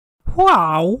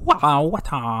Good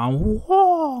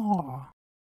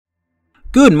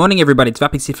morning everybody, it's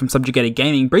Vapix here from Subjugated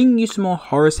Gaming, bringing you some more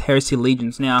Horus Heresy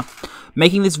Legions. Now,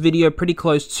 making this video pretty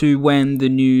close to when the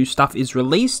new stuff is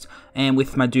released, and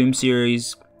with my Doom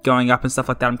series going up and stuff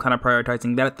like that, I'm kind of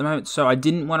prioritizing that at the moment, so I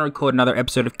didn't want to record another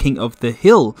episode of King of the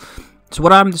Hill. So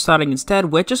what I'm deciding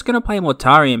instead, we're just going to play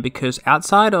Mortarion, because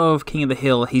outside of King of the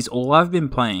Hill, he's all I've been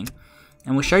playing.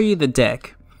 And we'll show you the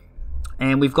deck.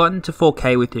 And we've gotten to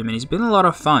 4K with him, and he's been a lot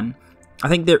of fun. I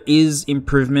think there is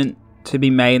improvement to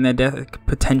be made in their deck,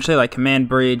 potentially. Like, Command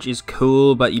Bridge is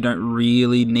cool, but you don't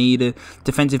really need it.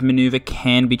 Defensive Maneuver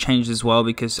can be changed as well,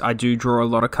 because I do draw a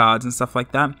lot of cards and stuff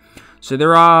like that. So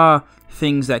there are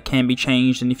things that can be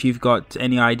changed, and if you've got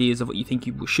any ideas of what you think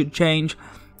you should change,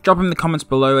 drop them in the comments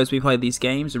below as we play these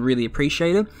games. I really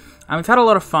appreciate it. We've had a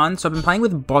lot of fun, so I've been playing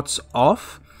with bots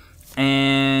off,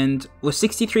 and we're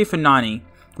 63 for 90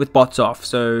 with bots off,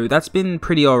 so that's been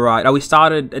pretty alright. Oh, we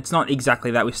started, it's not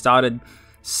exactly that, we started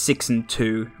 6 and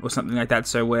 2 or something like that,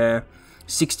 so we're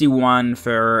 61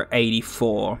 for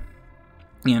 84,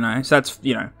 you know, so that's,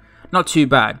 you know, not too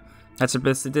bad. That's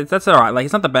alright. Like,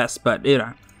 it's not the best, but, you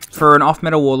know, for an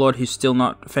off-meta warlord who's still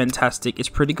not fantastic, it's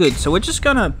pretty good. So we're just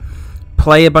gonna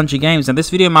play a bunch of games. Now, this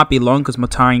video might be long because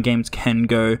Mortarion games can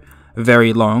go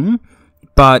very long,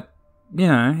 but you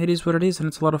know, it is what it is, and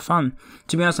it's a lot of fun.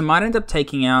 To be honest, I might end up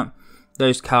taking out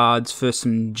those cards for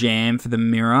some jam for the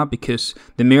mirror, because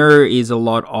the mirror is a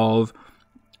lot of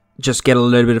just get a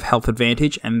little bit of health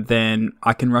advantage, and then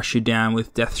I can rush you down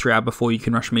with Death Shroud before you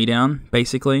can rush me down,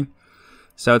 basically.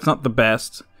 So it's not the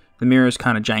best. The mirror is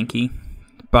kind of janky,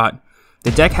 but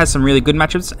the deck has some really good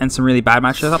matchups and some really bad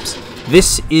matchups.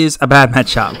 This is a bad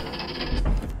matchup.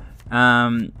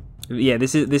 Yeah,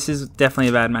 this is definitely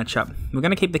a bad matchup. We're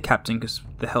going to keep the captain because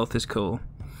the health is cool.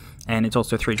 And it's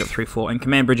also 3-drop, 3-4. And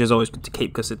Command Bridge is always good to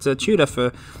keep because it's a tutor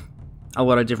for a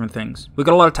lot of different things. We've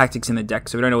got a lot of tactics in the deck,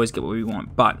 so we don't always get what we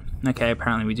want. But, okay,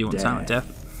 apparently we do want Silent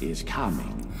Death. Is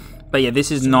coming. But yeah,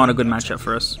 this is not a good matchup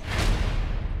for us.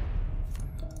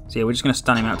 So yeah, we're just going to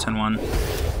stun him out turn 1.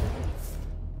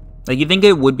 Like, you think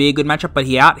it would be a good matchup, but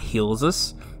he out-heals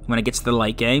us when it gets to the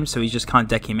late game, so we just can't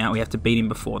deck him out. We have to beat him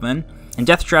before then. And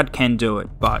Death Shroud can do it,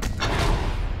 but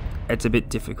it's a bit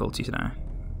difficult, you know.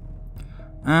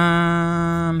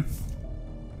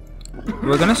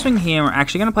 We're going to swing here. We're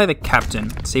actually going to play the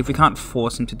captain. See if we can't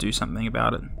force him to do something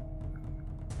about it.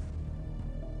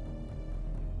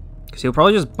 Because he'll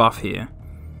probably just buff here.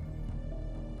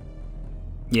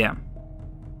 Yeah.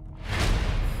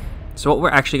 So what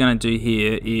we're actually going to do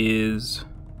here is,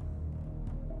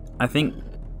 I think,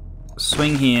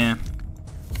 swing here,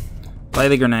 play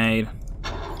the grenade,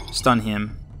 stun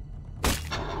him,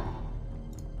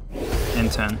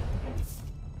 and turn.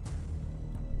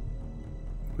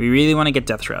 We really want to get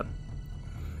Death Shroud.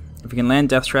 If we can land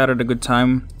Death Shroud at a good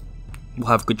time, we'll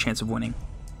have a good chance of winning.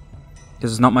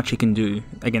 Because there's not much he can do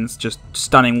against just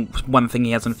stunning one thing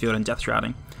he has on the field and Death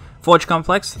Shrouding. Forge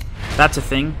Complex, that's a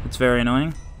thing, it's very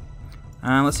annoying.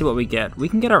 Let's see what we get. We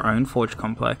can get our own Forge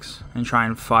Complex and try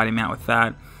and fight him out with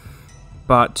that.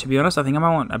 But to be honest, I think I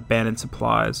might want Abandoned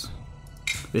Supplies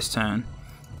this turn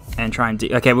and try and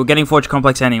okay, we're getting Forge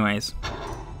Complex anyways.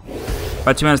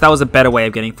 But to be honest, that was a better way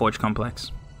of getting Forge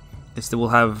Complex. This will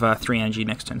have 3 energy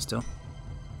next turn still.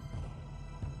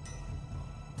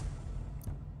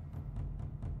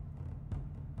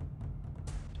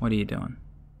 What are you doing?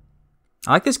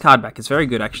 I like this card back. It's very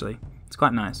good, actually. It's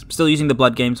quite nice. I'm still using the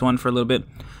Blood Games one for a little bit.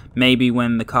 Maybe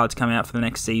when the cards come out for the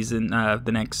next season,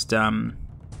 the next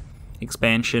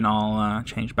expansion, I'll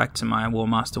change back to my War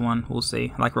Master one. We'll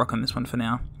see. I like rocking this one for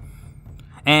now.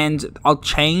 And I'll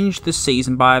change the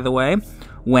season, by the way,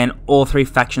 when all 3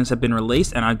 factions have been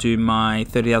released, and I do my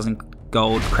 30,000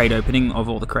 gold crate opening of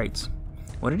all the crates.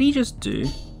 What did he just do?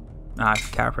 Ah,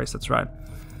 Carapace, that's right.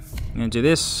 I'm going to do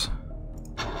this,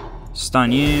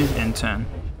 stun you, and turn.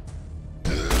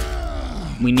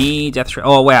 We need Death Shroud.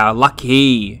 Oh, wow,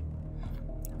 lucky.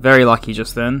 Very lucky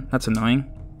just then. That's annoying.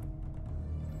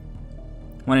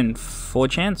 1 in 4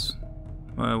 chance?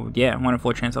 Well, yeah, 1 in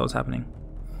 4 chance that was happening.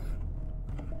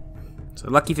 So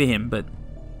lucky for him, but,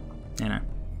 you know,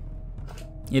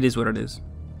 it is what it is.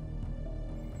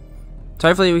 So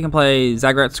hopefully we can play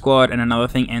Zagrat Squad and another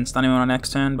thing and stun him on our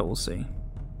next turn, but we'll see.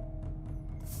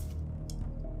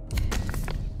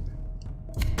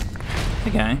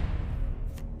 Okay.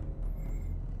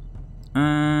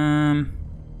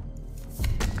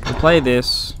 We'll play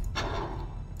this.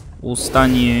 We'll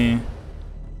stun you.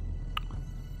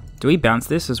 Do we bounce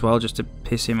this as well just to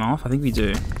piss him off? I think we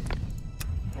do.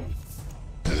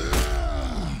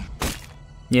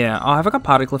 Yeah, oh, have I got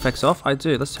particle effects off? I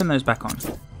do. Let's turn those back on.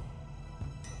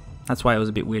 That's why it was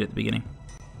a bit weird at the beginning.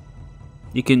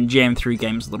 You can jam through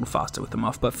games a little faster with them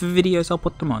off, but for videos I'll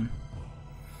put them on.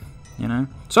 You know?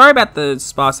 Sorry about the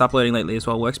sparse uploading lately as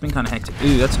well. Work's been kind of hectic.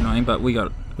 Ooh, that's annoying, but we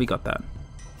got that.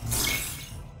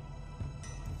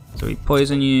 So we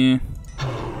poison you.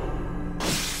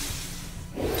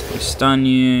 We stun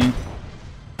you.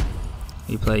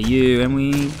 We play you, and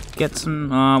we get some...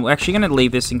 we're actually going to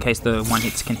leave this in case the one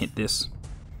hits can hit this.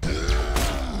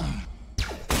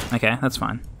 Okay, that's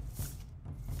fine.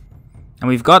 And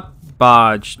we've got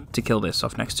Barge to kill this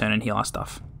off next turn and heal our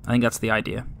stuff. I think that's the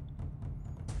idea.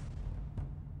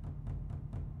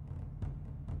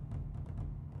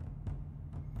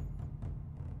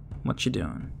 What you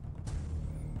doing?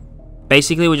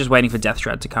 Basically, we're just waiting for Death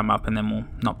Shroud to come up, and then we'll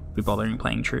not be bothering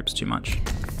playing troops too much.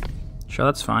 Sure,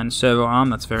 that's fine. Servo Arm,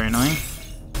 that's very annoying.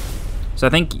 So I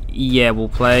think, yeah, we'll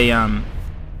play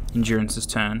Endurance this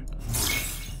turn.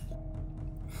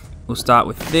 We'll start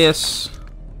with this.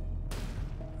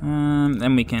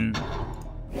 Then we can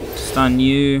stun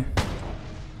you.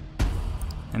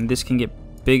 And this can get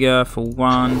bigger for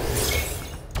 1.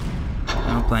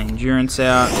 And we'll play Endurance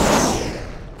out.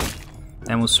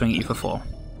 And we'll swing at you for 4.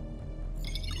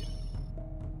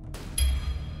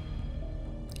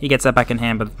 He gets that back in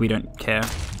hand, but we don't care.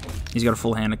 He's got a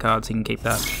full hand of cards, he can keep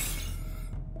that.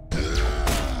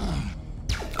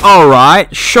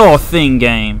 Alright, sure thing,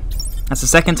 game. That's the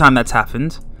second time that's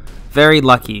happened. Very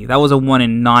lucky. That was a 1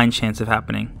 in 9 chance of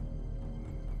happening.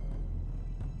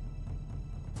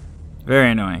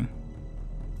 Very annoying.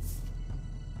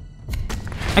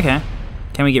 Okay.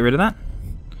 Can we get rid of that?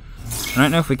 I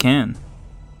don't know if we can.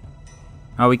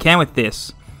 Oh, we can with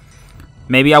this.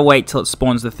 Maybe I'll wait till it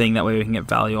spawns the thing, that way we can get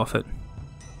value off it.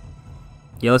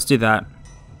 Yeah, let's do that.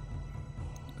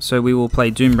 So we will play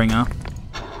Doombringer.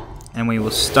 And we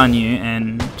will stun you,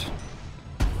 and...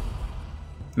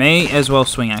 may as well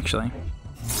swing, actually.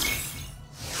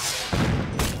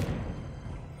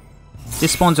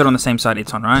 This spawns it on the same side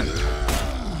it's on, right?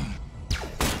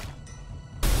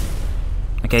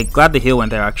 Okay, glad the heal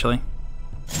went there, actually.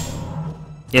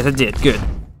 Yes, it did. Good.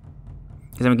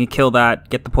 Because then we can kill that,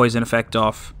 get the poison effect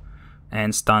off,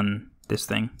 and stun this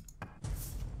thing.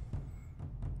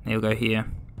 He'll go here.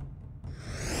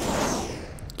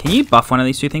 Can you buff one of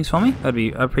these two things for me? I'd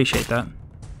appreciate that.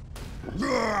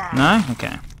 No?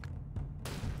 Okay.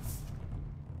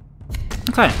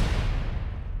 Okay.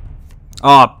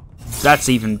 Oh, that's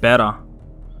even better.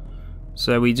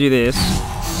 So we do this.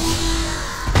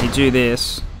 We do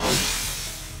this.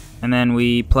 And then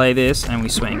we play this and we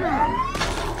swing.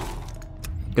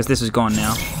 Because this is gone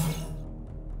now.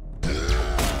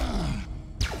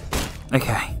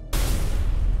 Okay.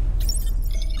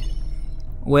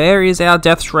 Where is our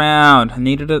Death Shroud? I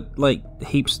needed it like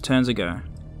heaps of turns ago.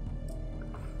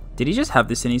 Did he just have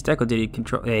this in his deck, or did he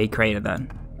control? Yeah, he created that.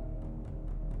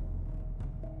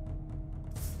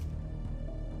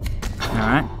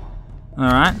 Alright.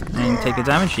 Alright. And take the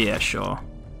damage? Yeah, sure.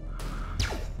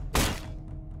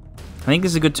 I think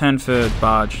this is a good turn for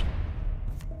Barge.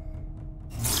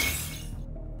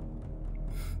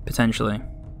 Potentially.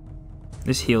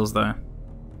 This heals though.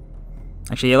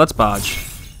 Actually, yeah, let's Barge.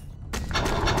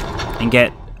 And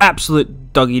get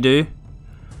absolute doggy do.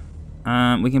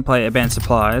 We can play Abandoned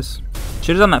Supplies.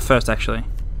 Should have done that first, actually.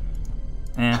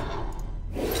 Yeah.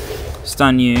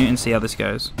 Stun you and see how this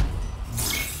goes.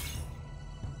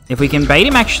 If we can bait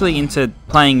him actually into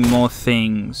playing more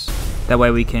things, that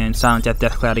way we can Silent Death,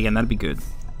 Death Cloud again, that'd be good.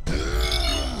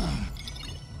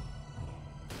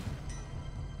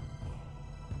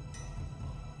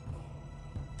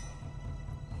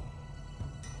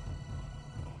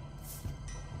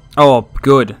 Oh,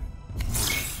 good.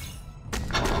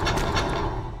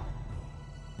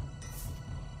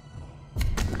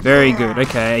 Very good.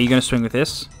 Okay, are you going to swing with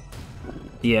this?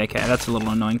 Yeah, okay, that's a little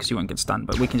annoying because you won't get stunned,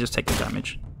 but we can just take the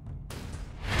damage.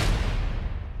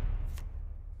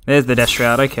 There's the Death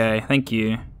Shroud. Okay, thank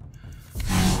you.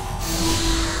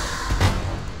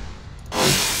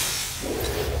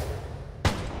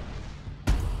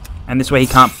 And this way he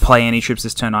can't play any troops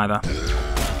this turn either.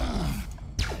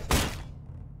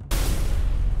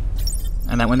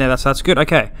 And that went there, that's good.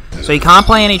 Okay, so he can't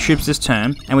play any troops this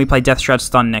turn, and we play Death Shroud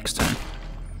stun next turn.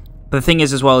 But the thing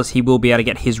is, as well, as he will be able to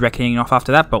get his Reckoning off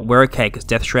after that, but we're okay, because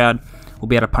Death Shroud will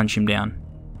be able to punch him down.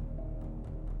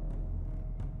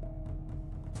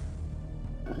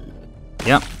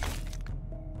 Yep.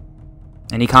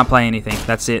 And he can't play anything.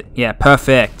 That's it. Yeah,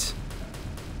 perfect.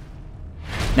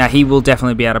 Now, he will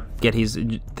definitely be able to get his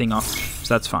thing off,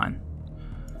 so that's fine.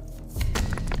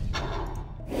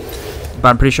 But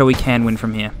I'm pretty sure we can win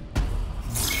from here.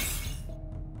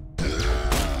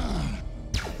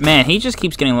 Man, he just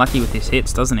keeps getting lucky with his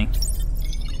hits, doesn't he?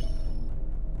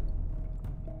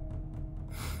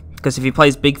 Because if he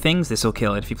plays big things, this will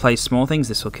kill it. If he plays small things,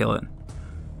 this will kill it.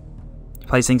 If he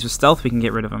plays things with stealth, we can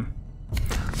get rid of him.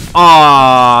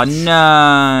 Oh,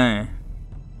 no.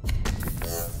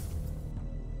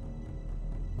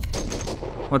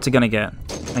 What's it gonna get?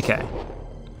 Okay.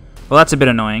 Well, that's a bit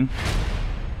annoying.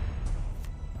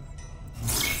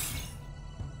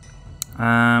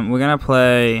 We're gonna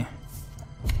play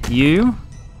you,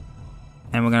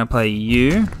 and we're gonna play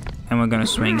you, and we're gonna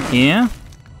swing here,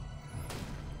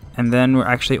 and then we're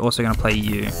actually also gonna play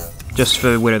you, just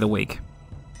for Wit of the Week,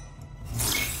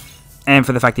 and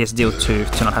for the fact he has to deal with 2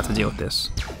 to not have to deal with this.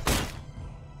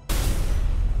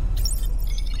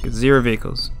 Get 0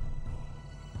 vehicles.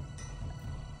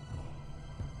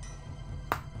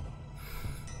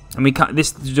 And we can't.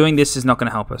 Doing this is not going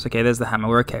to help us. Okay, there's the hammer.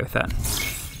 We're okay with that.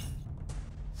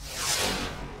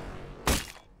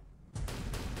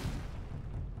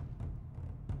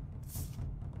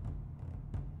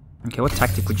 Okay, what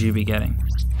tactic would you be getting?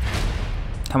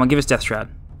 Come on, give us Death Shroud.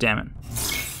 Damn it.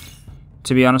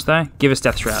 To be honest though, give us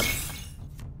Death Shroud.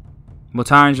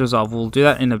 Mortarion's Resolve. We'll do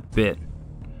that in a bit.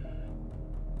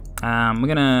 We're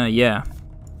gonna, yeah.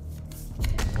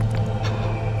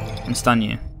 And stun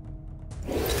you.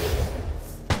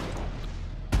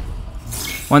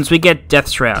 Once we get Death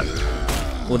Shroud,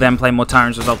 we'll then play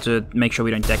Mortarion's Resolve to make sure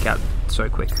we don't deck out so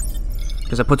quick.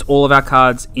 Because it puts all of our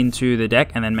cards into the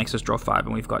deck and then makes us draw 5,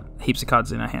 and we've got heaps of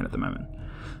cards in our hand at the moment.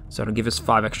 So it'll give us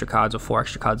 5 extra cards or 4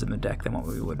 extra cards in the deck than what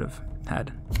we would have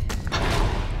had.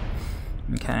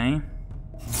 Okay.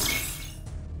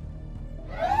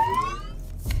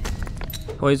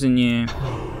 Poison you.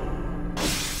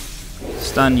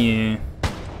 Stun you.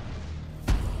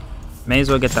 May as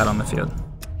well get that on the field.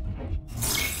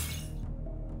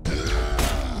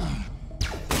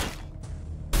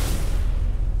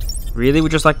 Really?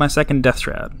 Would just like my second Death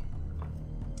Shroud?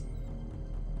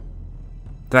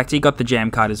 The fact he got the jam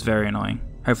card is very annoying.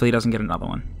 Hopefully he doesn't get another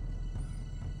one.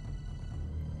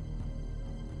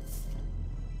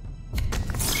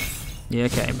 Yeah,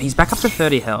 okay. He's back up to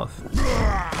 30 health.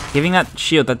 Giving that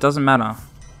shield, that doesn't matter.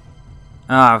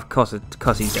 Ah, of course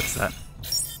he gets that.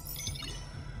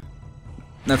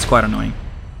 That's quite annoying.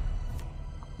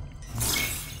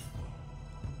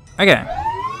 Okay.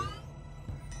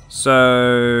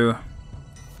 So...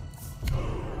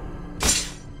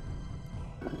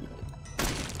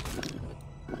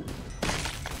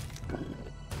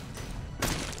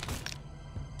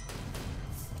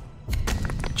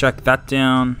 chuck that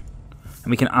down. And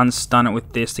we can unstun it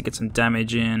with this to get some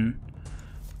damage in.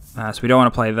 So we don't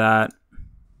want to play that.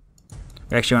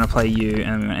 We actually want to play you,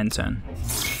 and then we're end turn.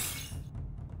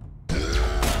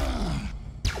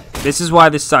 This is why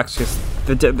this sucks, because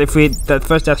if that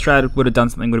first Death Shroud would have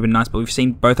done something, would have been nice, but we've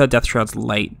seen both our Death Shrouds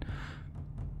late.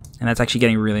 And that's actually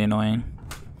getting really annoying.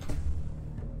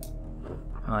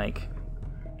 Like,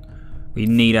 we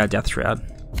need our Death Shroud.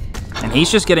 And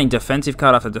he's just getting defensive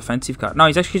card after defensive card. No,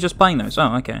 he's actually just playing those.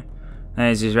 Oh, okay.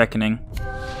 There's his Reckoning.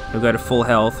 He'll go to full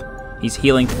health. He's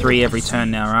healing 3 every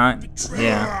turn now, right?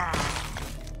 Yeah.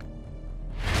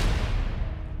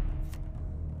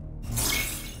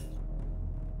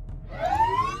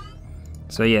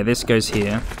 So yeah, this goes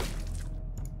here.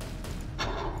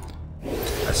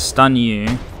 I stun you.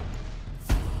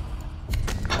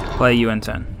 Play you end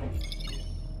turn.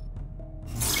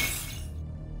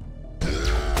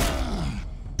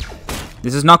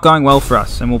 This is not going well for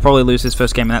us, and we'll probably lose this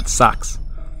first game, and that sucks.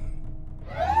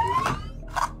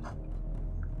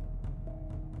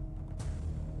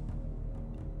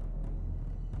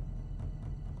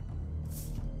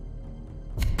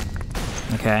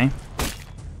 Okay.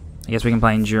 I guess we can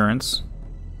play Endurance.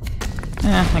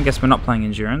 I guess we're not playing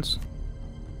Endurance.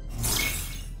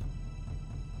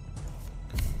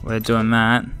 We're doing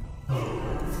that.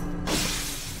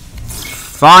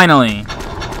 Finally!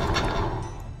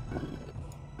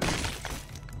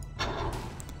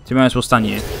 To be honest, we'll stun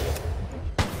you.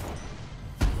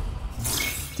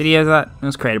 Did he have that? It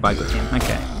was created by a good team.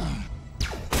 Okay.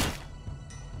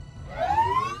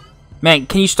 Man,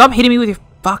 can you stop hitting me with your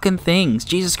fucking things?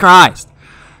 Jesus Christ.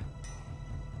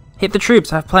 Hit the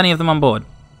troops. I have plenty of them on board.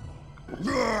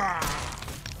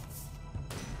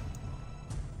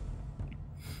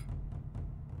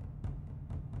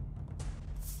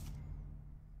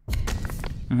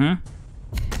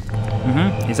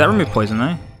 Is that remove poison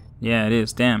though? Yeah, it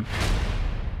is. Damn.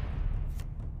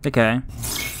 Okay.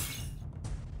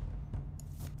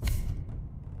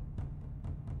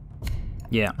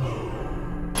 Yeah.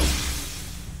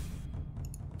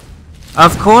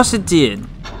 Of course it did.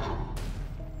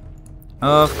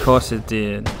 Of course it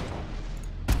did.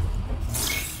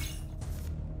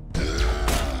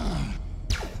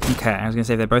 Okay, I was gonna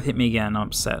say if they both hit me again, I'm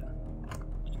upset.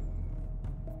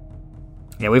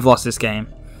 Yeah, we've lost this game.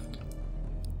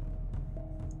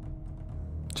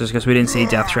 Just because we didn't see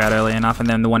Death Shroud early enough, and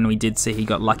then the one we did see, he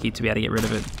got lucky to be able to get rid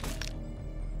of it.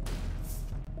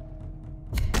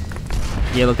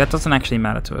 Yeah, look, that doesn't actually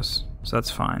matter to us, so that's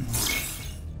fine.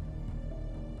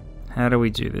 How do we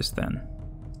do this then?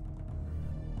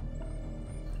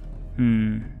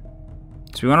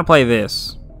 So we want to play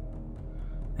this.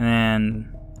 And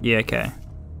then... yeah, okay.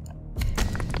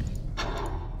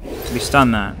 We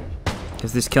stun that.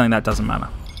 Because this killing that doesn't matter.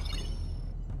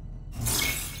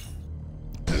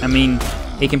 I mean,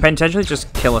 he can potentially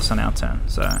just kill us on our turn,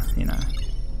 so, you know.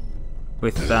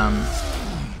 With,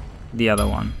 the other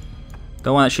one.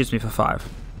 The one that shoots me for 5.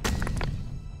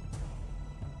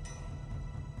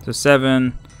 So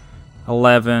 7,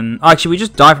 11... oh, actually, we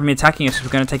just die from him attacking us, so we're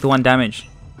going to take the 1 damage.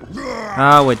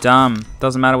 Oh, we're dumb.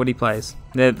 Doesn't matter what he plays.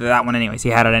 That one anyways, he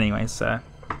had it anyways, so...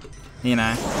 you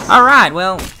know. Alright,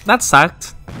 well, that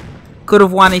sucked. Could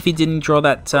have won if he didn't draw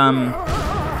that,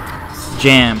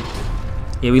 jam.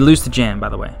 Yeah, we lose the jam, by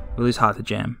the way. We lose half the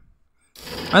jam.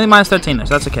 Only minus 13 though,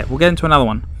 so that's okay. We'll get into another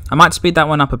one. I might speed that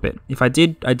one up a bit. If I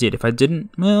did, I did. If I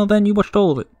didn't, well, then you watched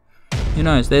all of it. Who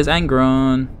knows? There's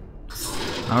Angron.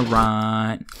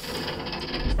 Alright.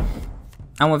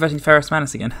 And we're versing Ferrous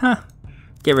Manus again. Huh.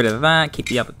 Get rid of that. Keep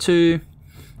the other 2.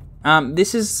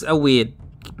 This is a weird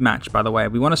match, by the way.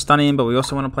 We want to stun him, but we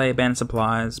also want to play Abandoned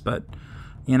Supplies. But,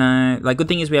 you know, like, good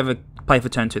thing is we have a play for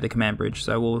turn 2, the Command Bridge.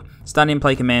 So we'll stun him,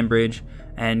 play Command Bridge,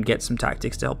 and get some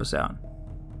tactics to help us out.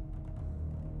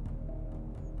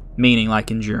 Meaning,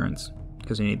 like, endurance,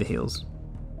 because we need the heals.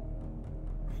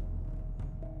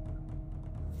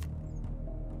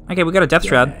 Okay, we got a Death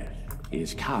Shroud.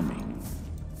 Is coming.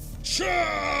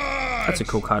 That's a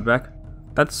cool card back.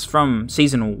 That's from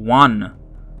Season 1.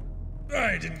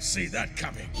 I didn't see that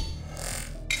coming.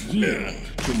 Yield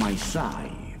to my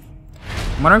side.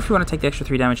 I wonder if we want to take the extra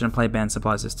 3 damage and play Banned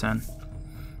Supplies this turn.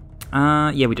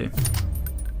 Yeah, we do.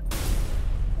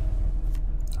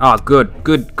 Oh,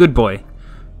 good boy.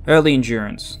 Early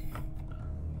endurance.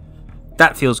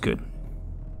 That feels good.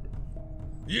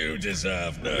 You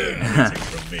deserve no anything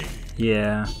from me.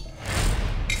 Yeah.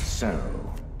 So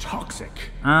toxic.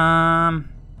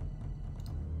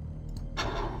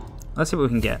 Let's see what we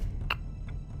can get.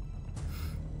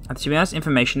 To be honest,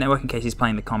 Information Network in case he's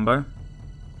playing the combo.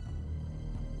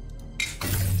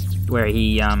 Where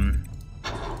he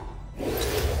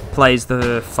plays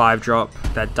the 5-drop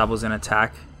that doubles in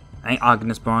attack,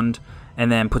 Agnes Bond,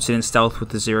 and then puts it in stealth with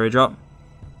the 0-drop.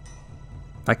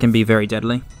 That can be very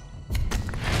deadly.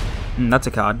 That's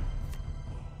a card.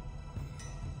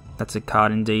 That's a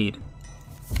card indeed.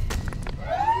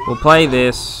 We'll play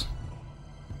this.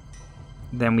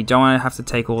 Then we don't want to have to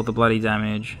take all the bloody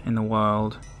damage in the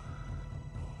world.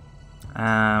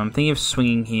 Thinking of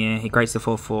swinging here. He creates the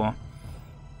 4/4.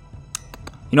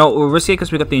 You know what, we'll risk it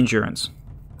because we got the endurance.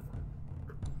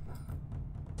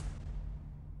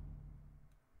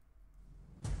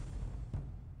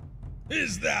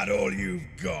 Is that all you've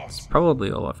got?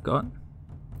 Probably all I've got.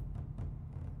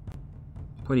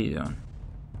 What are you doing?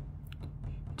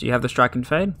 Do you have the Strike and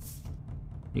Fade?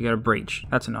 You got a Breach.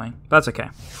 That's annoying. That's okay.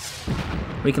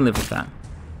 We can live with that.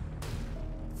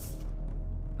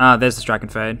 Ah, there's the Strike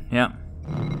and Fade. Yeah.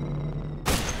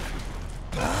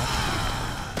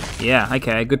 Yeah,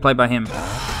 okay. Good play by him.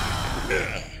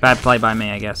 Bad play by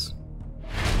me, I guess.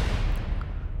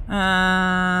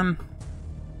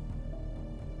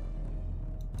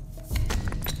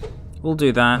 We'll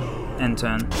do that. End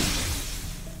turn.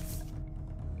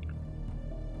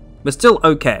 We're still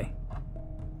okay.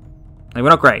 Like, we're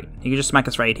not great. He can just smack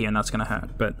us right here and that's gonna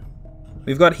hurt, but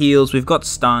we've got heals, we've got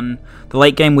stun. The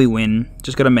late game we win.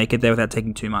 Just gotta make it there without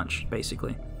taking too much,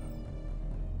 basically.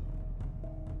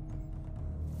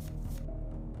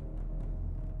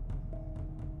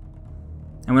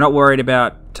 And we're not worried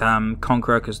about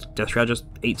Conqueror because Death Shroud just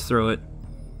eats through it.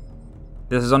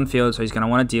 This is on field, so he's going to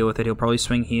want to deal with it. He'll probably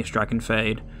swing here, Strike and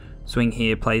Fade. Swing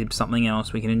here, play something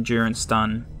else. We can Endurance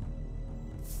Stun.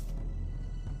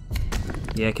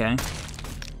 Yeah, okay.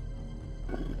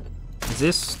 Is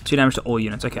this 2 damage to all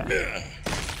units? Okay.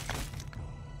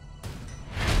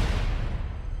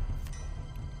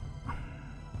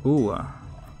 Ooh.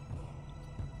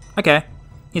 Okay.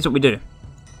 Here's what we do.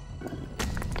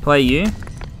 Play you.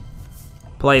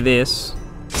 Play this.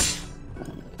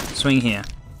 Swing here.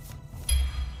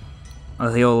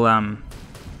 Oh, he'll,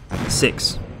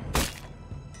 6.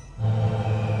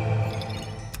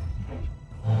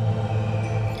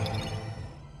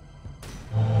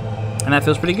 And that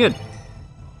feels pretty good.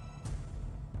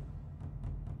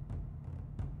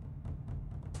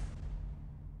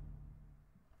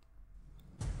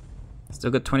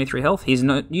 Still got 23 health. He's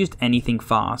not used anything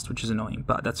fast, which is annoying,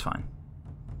 but that's fine.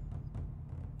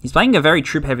 He's playing a very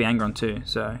troop-heavy Angron too,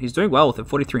 so he's doing well with it,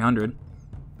 4,300.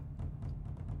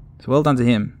 So well done to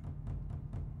him.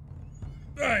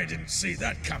 I didn't see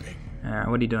that coming. Alright,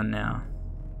 what are you doing now?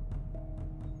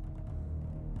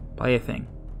 Play a thing.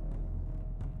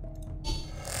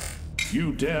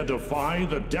 You dare defy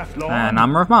the Death Lord?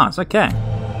 Number of Mars, okay.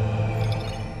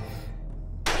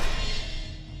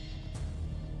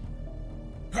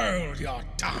 Hold your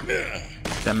tongue.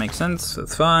 That makes sense,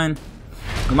 that's fine.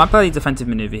 We might play a defensive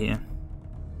maneuver here.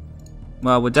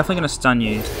 Well, we're definitely going to stun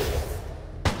you.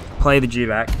 Play the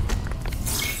G-back.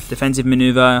 Defensive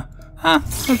maneuver.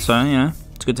 That's fine, you know.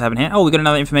 It's good to have in hand. Oh, we got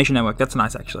another information network. That's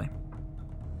nice, actually.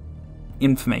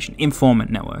 Informant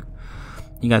network.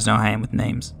 You guys know how I am with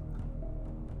names.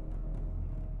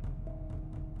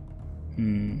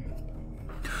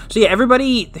 So yeah,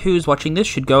 everybody who's watching this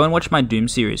should go and watch my Doom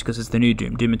series, because it's the new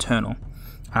Doom, Doom Eternal.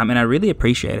 And I really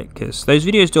appreciate it, because those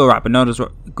videos do alright, but not as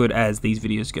good as these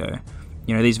videos go.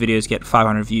 You know, these videos get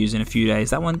 500 views in a few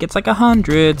days. That one gets like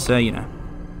 100, so you know.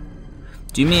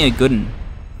 Do me a good one,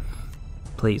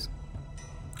 please.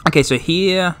 Okay, so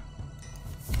here...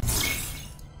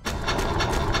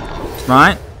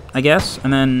 Right, I guess,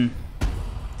 and then...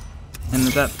 And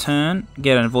that turn,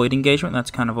 get an avoid engagement,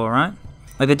 that's kind of alright.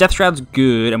 Like, the Death Shroud's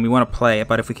good, and we want to play it,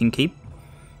 but if we can keep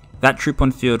that troop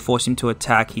on field, force him to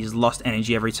attack, he's lost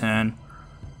energy every turn.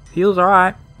 Feels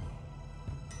alright.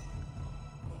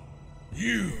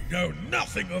 You know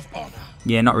nothing of honor.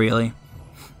 Yeah, not really.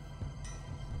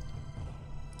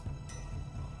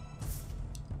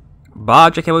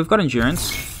 Barge, okay, well, we've got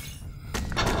endurance.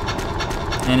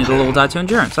 And it'll all die to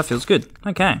endurance, that feels good.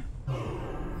 Okay.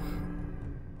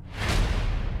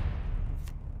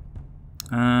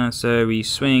 So we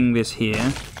swing this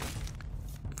here.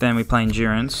 Then we play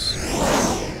endurance.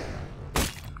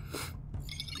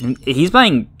 And he's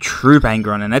playing troop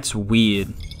Angron, and that's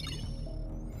weird.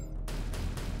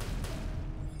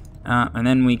 And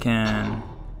then we can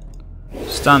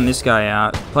stun this guy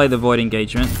out, play the void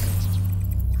engagement.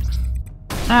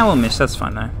 We'll miss, that's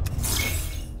fine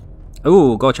though.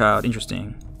 Ooh, Godchild,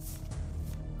 interesting.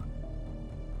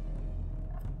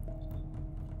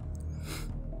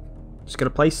 Just gotta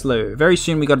play slow. Very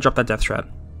soon we gotta drop that Death Shroud.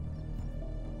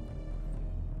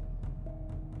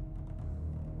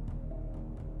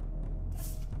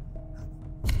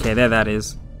 Okay, there that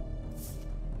is.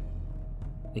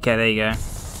 Okay, there you go.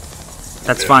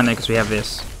 That's fine though, because we have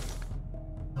this.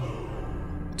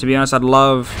 To be honest, I'd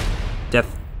love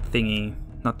Death Thingy,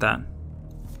 not that.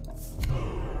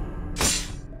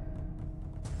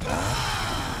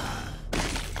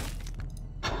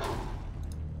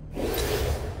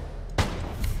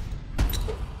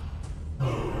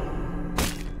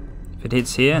 If it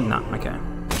hits here, no, okay.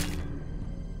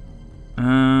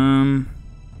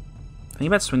 Think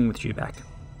about swinging with you back.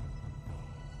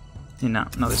 Yeah, no,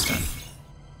 not this turn.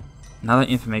 Another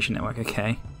information network,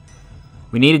 okay.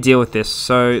 We need to deal with this,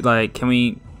 so, like, can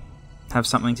we have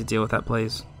something to deal with that,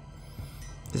 please?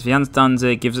 If he unstuns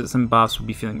it, gives it some buffs, we'll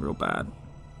be feeling real bad.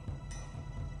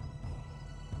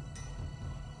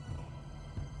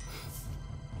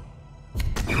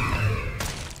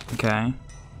 Okay.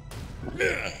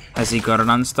 Has he got an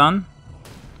unstun?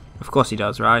 Of course he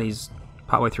does, right? He's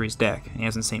partway through his deck, and he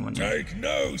hasn't seen one yet. Take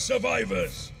no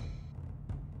survivors.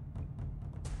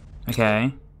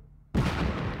 Okay.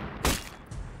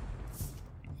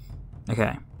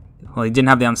 Okay. Well, he didn't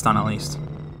have the unstun at least.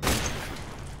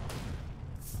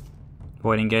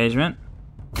 Void engagement.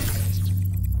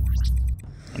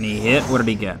 And he hit. What did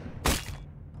he get?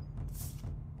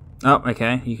 Oh,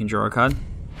 okay. You can draw a card.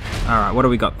 Alright, what do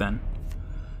we got then?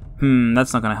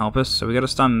 That's not going to help us, so we got to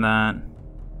stun that.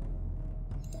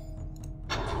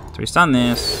 So we stun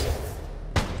this.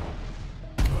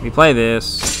 We play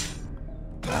this.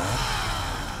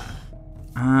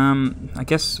 I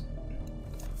guess...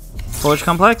 Forge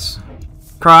Complex?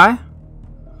 Cry?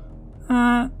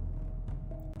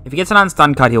 If he gets an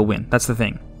unstun card, he'll win. That's the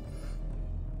thing.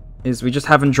 Is we just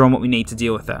haven't drawn what we need to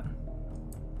deal with that.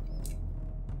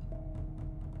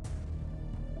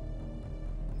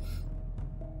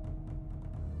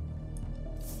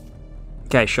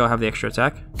 Okay, sure, have the extra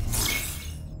attack.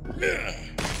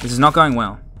 This is not going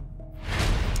well.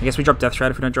 I guess we drop Death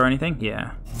Shroud if we don't draw anything?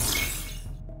 Yeah.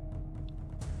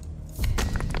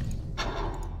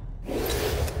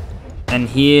 And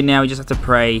here now we just have to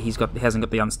pray he hasn't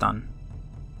got the unstun.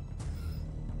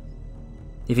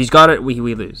 If he's got it, we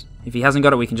lose. If he hasn't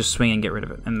got it, we can just swing and get rid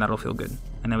of it, and that'll feel good.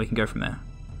 And then we can go from there.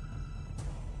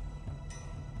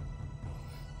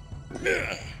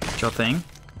 Sure thing.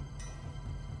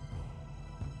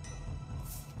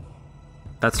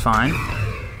 That's fine.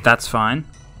 That's fine.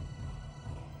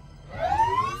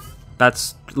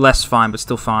 That's less fine, but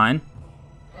still fine.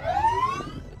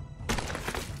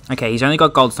 Okay, he's only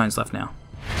got gold stones left now.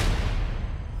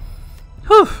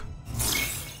 Whew.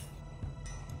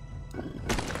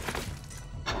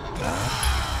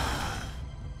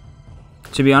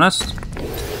 To be honest,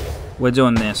 we're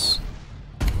doing this.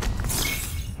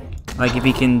 Like, if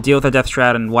he can deal with a Death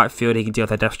Shroud and Whitefield, he can deal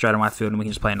with a Death Shroud and Whitefield, and we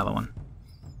can just play another one.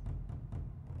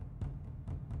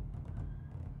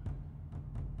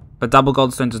 But double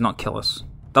goldstone does not kill us.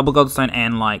 Double goldstone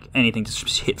and, like, anything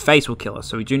to hit face will kill us,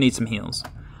 so we do need some heals.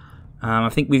 I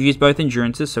think we've used both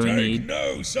endurances, so we need...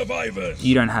 no survivors.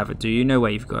 You don't have it, do you? No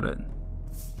way you've got it.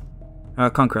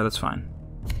 Conqueror, that's fine.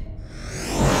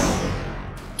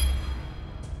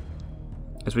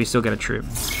 Because we still get a troop.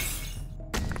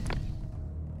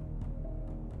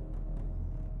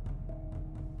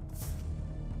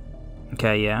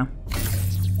 Okay, yeah.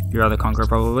 Your other Conqueror,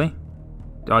 probably.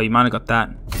 Oh, you might have got that.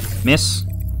 Miss.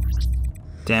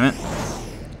 Damn it.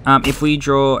 If we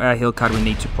draw our heal card, we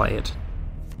need to play it.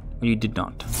 You did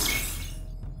not.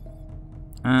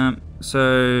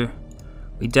 So...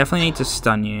 we definitely need to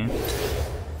stun you.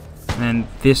 And then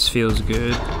this feels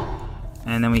good.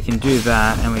 And then we can do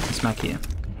that, and we can smack here.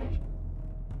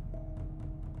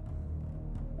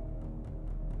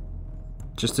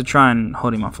 Just to try and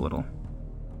hold him off a little.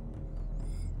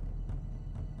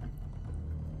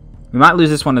 We might lose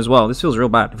this one as well. This feels real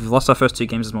bad. We've lost our first 2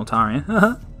 games as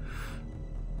Mortarion.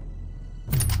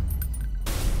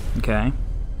 Okay.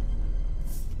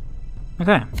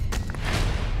 Okay.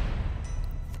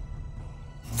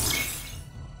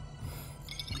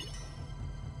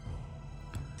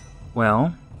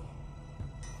 Well.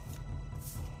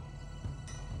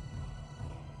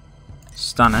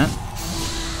 Stun it.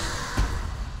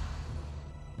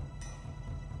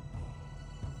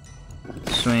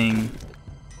 Swing.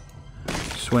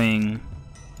 Swing.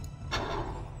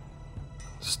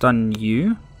 Stun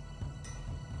you.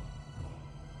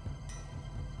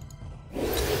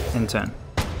 And turn.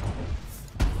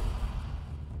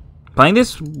 Playing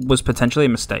this was potentially a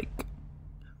mistake.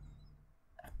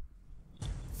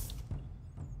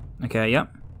 Okay,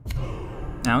 yep.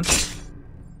 Ouch.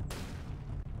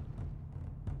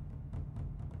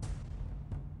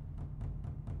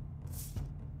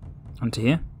 Onto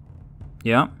here.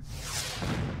 Yeah.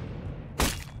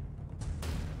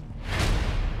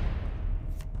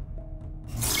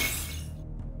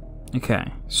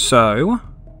 Okay, so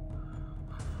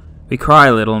we cry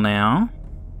a little now.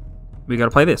 We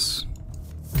gotta play this.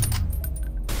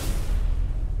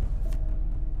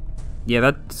 Yeah,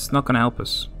 that's not gonna help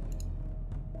us.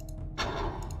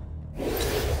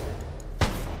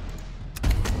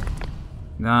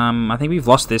 I think we've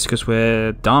lost this because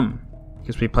we're dumb.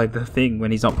 Because we played the thing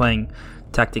when he's not playing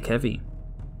tactic heavy.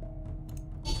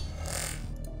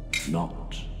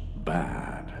 Not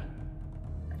bad.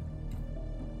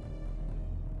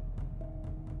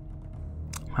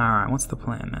 Alright, what's the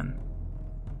plan then?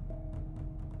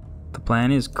 The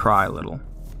plan is cry a little.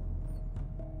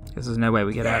 Because there's no way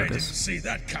we get out of this. Didn't see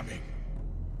that coming.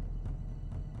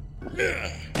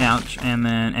 Ouch, and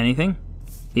then anything?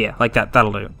 Yeah, like that,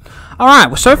 that'll do. Alright,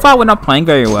 well so far we're not playing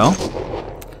very well.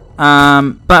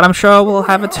 But I'm sure we'll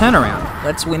have a turnaround.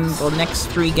 Let's win the next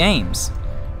 3 games.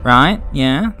 Right?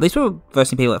 Yeah? At least we're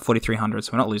versing people at 4,300,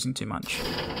 so we're not losing too much.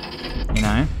 You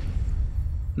know?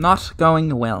 Not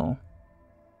going well.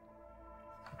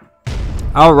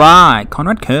 Alright,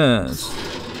 Conrad Kurz.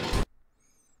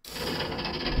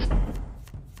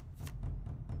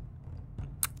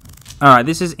 Alright,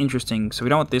 this is interesting. So we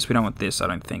don't want this, we don't want this, I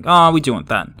don't think. Oh, we do want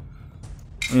that.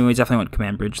 I mean, we definitely want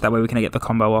Command Bridge. That way we can get the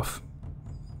combo off.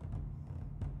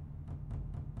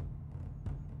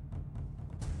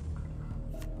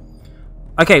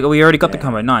 Okay, well, we already got the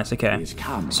combo. Nice, okay.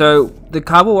 So, the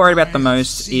card we're worried about the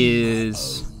most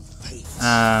is...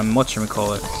 what should we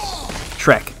call it?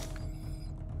 Shrek.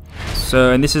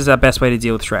 So, and this is our best way to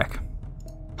deal with Shrek.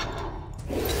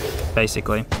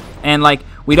 Basically. And, like,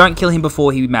 we don't kill him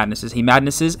before he madnesses. He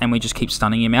madnesses, and we just keep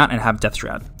stunning him out and have Death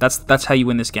Shroud. That's how you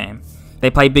win this game. They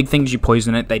play big things, you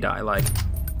poison it, they die. Like,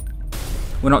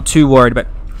 we're not too worried about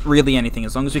really anything.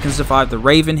 As long as we can survive the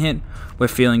Raven hit, we're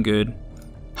feeling good.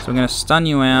 So we're going to stun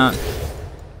you out.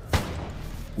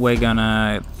 We're going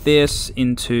to this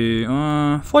into...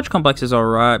 Forge Complex is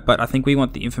alright, but I think we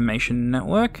want the Information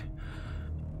Network.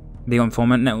 The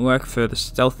Informant Network for the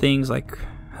stealth things, like...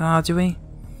 do we?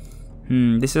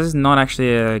 This is not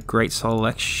actually a great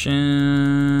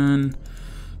selection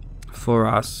for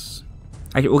us.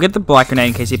 We'll get the black grenade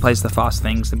in case he plays the fast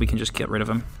things, then we can just get rid of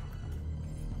him.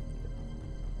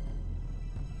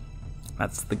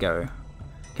 That's the go.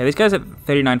 Okay, this guy's at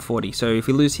 39.40, so if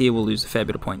we lose here, we'll lose a fair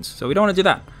bit of points. So we don't want to do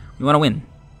that. We want to win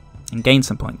and gain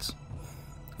some points.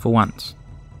 For once.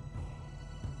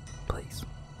 Please.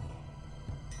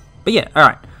 But yeah,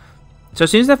 alright. So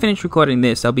as soon as I finish recording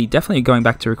this, I'll be definitely going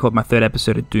back to record my 3rd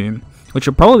episode of Doom, which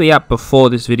will probably be up before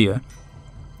this video.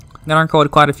 I'm going to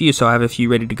record quite a few, so I have a few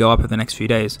ready to go up over the next few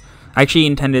days. I actually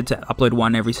intended to upload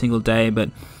one every single day, but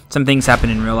some things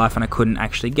happened in real life and I couldn't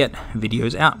actually get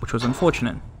videos out, which was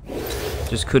unfortunate.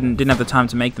 Just didn't have the time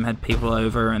to make them, had people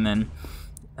over and then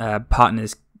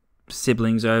partners,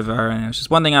 siblings over, and it was just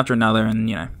one thing after another, and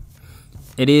you know,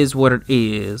 it is what it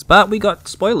is. But we got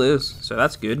spoilers, so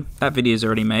that's good. That video is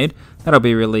already made. That'll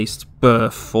be released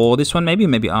before this one,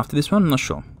 maybe after this one, I'm not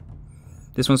sure.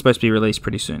 This one's supposed to be released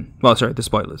pretty soon. Well, sorry, the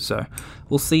spoilers, so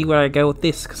we'll see where I go with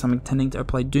this, because I'm intending to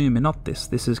upload Doom and not this.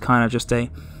 This is kind of just a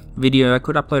video. I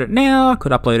could upload it now, I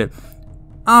could upload it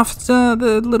after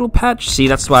the little patch. See,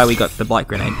 that's why we got the blight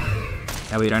grenade.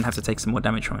 Now we don't have to take some more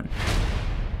damage from it.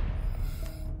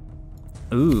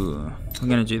 Ooh, I'm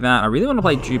going to do that. I really want to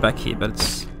play Drew back here, but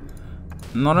it's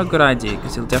not a good idea,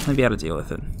 because he'll definitely be able to deal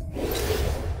with it.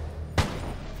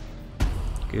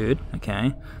 Good,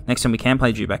 okay. Next time we can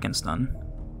play Drew back and stun.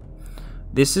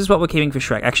 This is what we're keeping for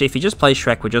Shrek. Actually, if you just play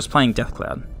Shrek, we're just playing Death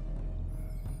Cloud.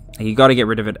 You got to get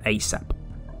rid of it ASAP.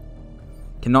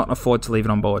 Cannot afford to leave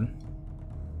it on board.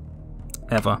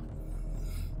 Ever.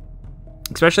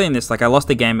 Especially in this, like I lost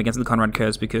the game against the Conrad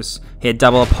Curse because he had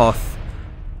double Apoth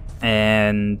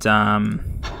and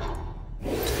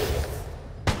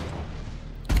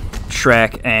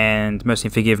Shrek and Mercy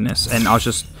and Forgiveness, and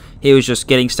he was just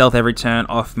getting stealth every turn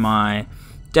off my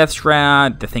Death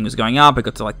Shroud. The thing was going up, it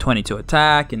got to like 22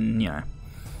 attack, and you know,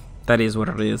 that is what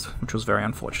it is, which was very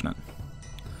unfortunate.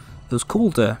 It was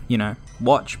cool to, you know,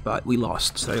 watch, but we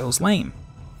lost, so it was lame.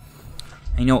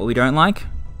 And you know what we don't like?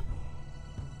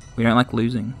 We don't like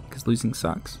losing, because losing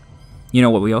sucks. You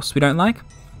know what we don't like?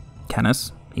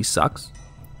 Canis. He sucks.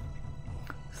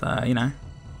 So, you know.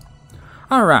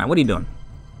 Alright, what are you doing?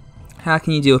 How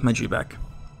can you deal with my Dewback?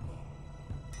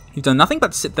 You've done nothing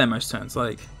but sit there most turns,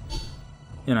 like,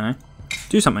 you know,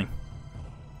 do something.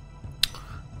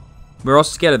 We're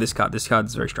also scared of this card. This card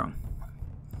is very strong.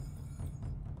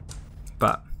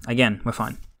 But, again, we're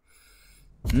fine.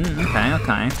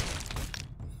 Okay.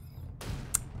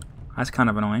 That's kind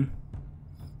of annoying.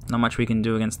 Not much we can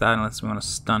do against that unless we want to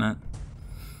stun it.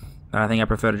 But I think I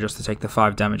prefer to just to take the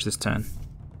 5 damage this turn.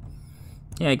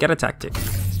 Yeah, get a tactic.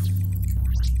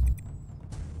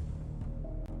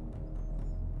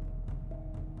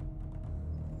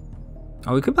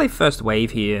 Oh, we could play first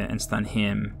wave here and stun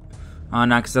him. Oh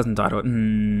no, because it doesn't die to it.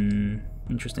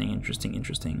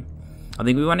 Interesting. I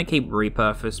think we want to keep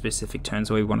Reaper for specific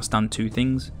turns where we want to stun 2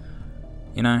 things.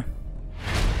 You know?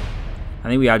 I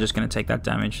think we are just going to take that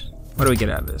damage. What do we get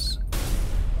out of this?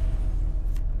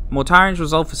 Mortarion's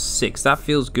resolve for 6. That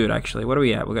feels good, actually. What are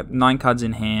we at? We've got 9 cards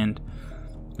in hand.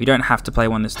 We don't have to play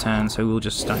one this turn, so we'll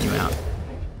just stun you out.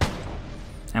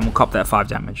 And we'll cop that 5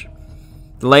 damage.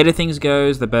 The later things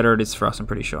goes, the better it is for us, I'm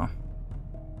pretty sure.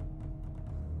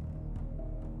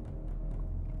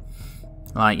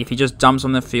 Like, if he just dumps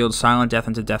on the field, Silent Death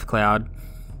into Death Cloud,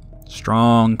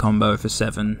 strong combo for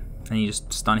 7. And you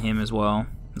just stun him as well,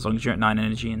 as long as you're at 9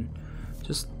 energy, and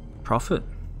just profit.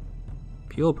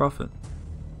 Pure profit.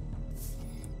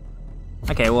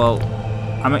 Okay, well,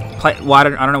 I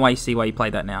don't know why you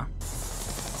played that now.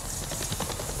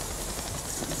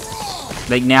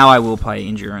 Like, now I will play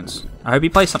Endurance. I hope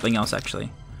you play something else,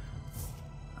 actually.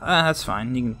 That's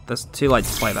fine. That's too late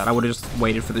to play that. I would have just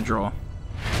waited for the draw.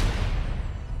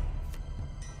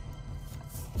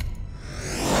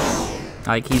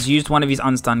 Like, he's used one of his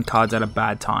unstunned cards at a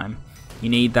bad time. You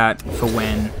need that for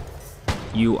when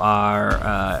you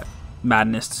are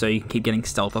Madness, so you can keep getting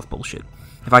stealth off bullshit.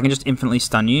 If I can just infinitely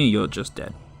stun you, you're just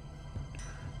dead.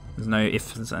 There's no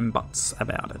ifs and buts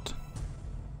about it.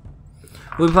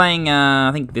 We'll be playing,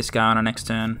 I think, this guy on our next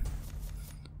turn.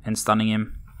 And stunning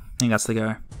him. I think that's the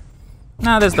go.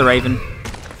 No, there's the Raven.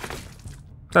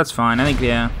 That's fine, I think,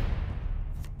 yeah.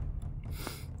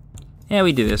 Yeah,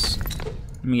 we do this.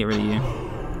 Let me get rid of you.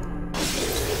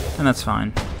 And that's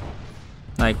fine.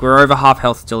 Like, we're over half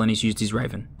health still and he's used his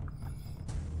Raven.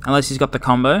 Unless he's got the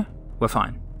combo, we're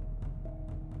fine.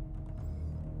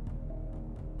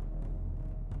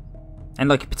 And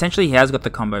like, potentially he has got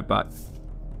the combo, but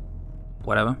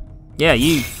whatever. Yeah,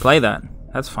 you play that.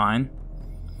 That's fine.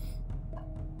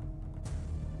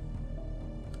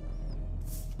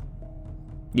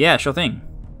 Yeah, sure thing.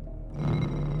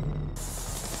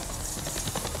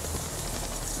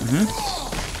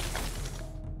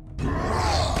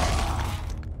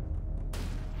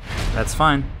 That's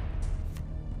fine.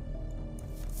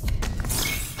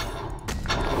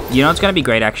 You know what's going to be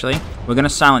great, actually? We're going to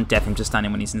silent death him to stun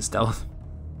him when he's in stealth.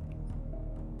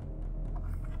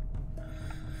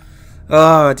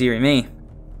 Oh, dearie me.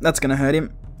 That's going to hurt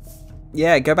him.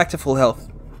 Yeah, go back to full health.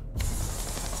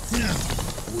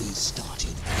 We start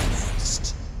in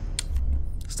earnest.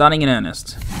 Starting in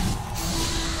earnest.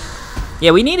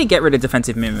 Yeah, we need to get rid of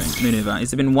defensive maneuver.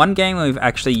 Has there been one game where we've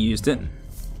actually used it?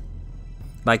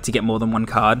 Like, to get more than one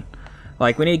card?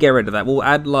 Like, we need to get rid of that. We'll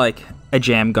add, like, a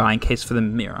jam guy in case for the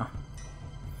mirror.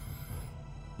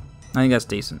 I think that's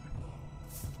decent.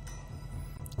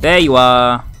 There you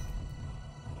are.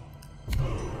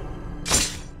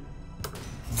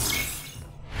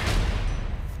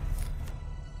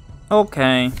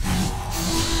 Okay.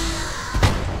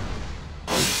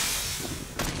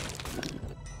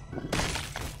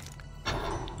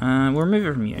 We'll remove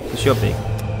it from you, because you're big.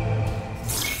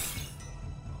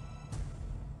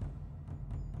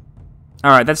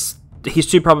 Alright, that's... his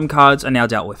 2 problem cards are now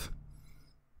dealt with.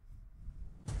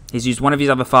 He's used one of his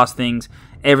other fast things.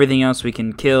 Everything else we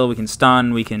can kill, we can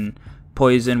stun, we can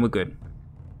poison, we're good.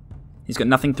 He's got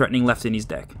nothing threatening left in his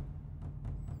deck.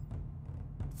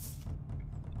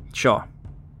 Sure.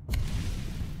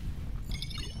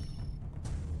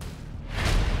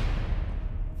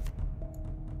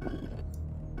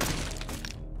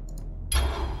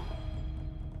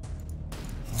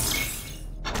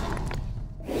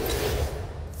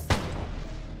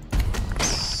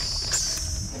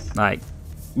 Like,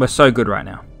 we're so good right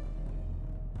now.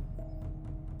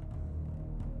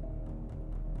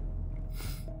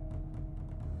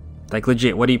 Like,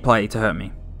 legit, what do you play to hurt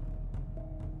me?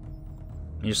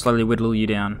 You just slowly whittle you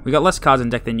down. We got less cards in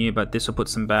deck than you, but this will put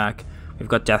some back. We've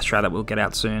got Death Shroud that we'll get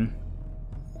out soon.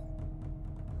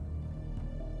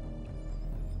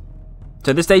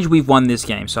 So at this stage, we've won this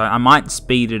game, so I might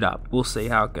speed it up. We'll see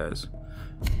how it goes.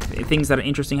 If things that are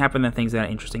interesting happen, then things that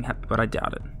are interesting happen, but I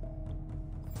doubt it.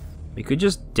 We could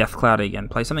just Death Cloud again,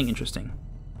 play something interesting.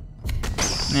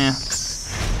 Nah.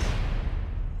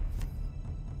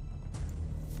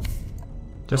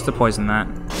 Just to poison that.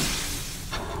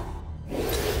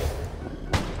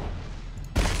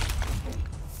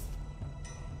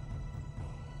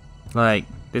 Like,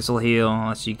 this'll heal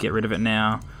unless you get rid of it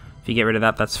now. If you get rid of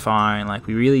that, that's fine. Like,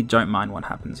 we really don't mind what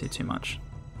happens here too much.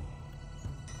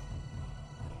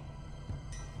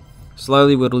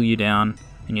 Slowly whittle you down,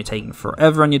 and you're taking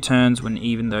forever on your turns when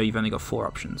even though you've only got 4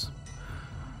 options.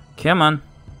 Come on.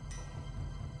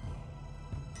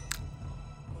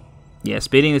 Yeah,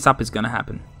 speeding this up is going to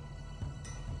happen.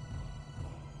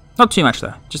 Not too much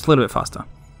though, just a little bit faster.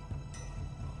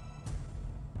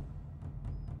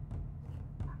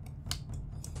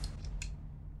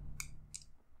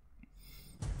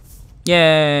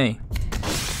 Yay!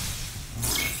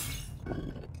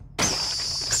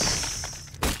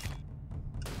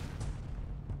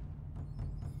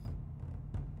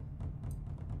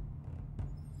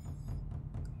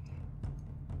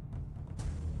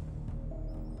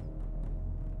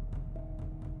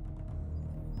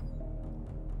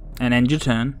 And end your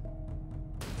turn.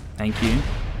 Thank you.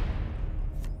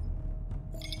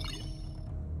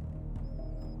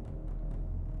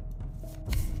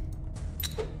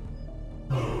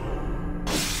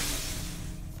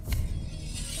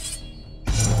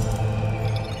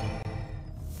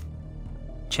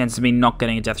 Chance of me not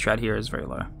getting a Death Shroud here is very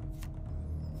low.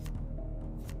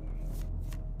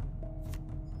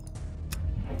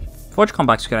 Forge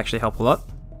Complex could actually help a lot.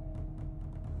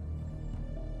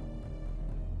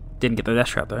 Didn't get the Death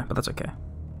Shroud though, but that's okay.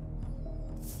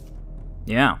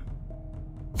 Yeah.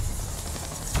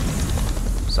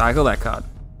 Cycle that card.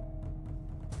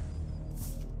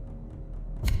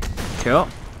 Cool.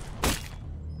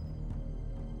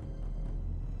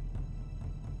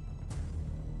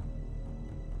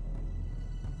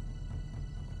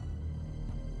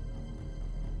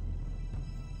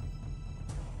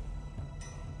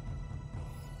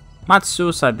 Might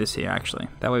suicide this here actually.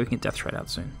 That way we can Death Shroud out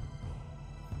soon.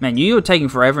 Man, you are taking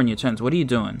forever in your turns. What are you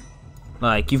doing?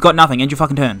 Like, you've got nothing. End your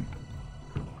fucking turn.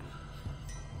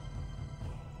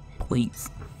 Please.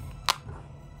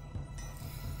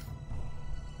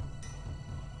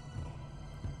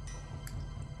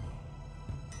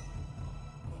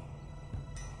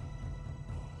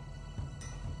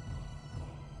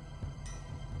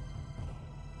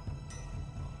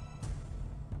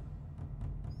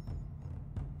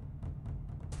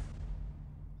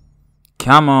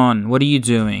 Come on, what are you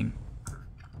doing?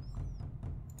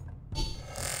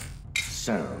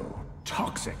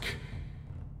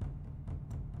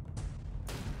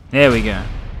 There we go.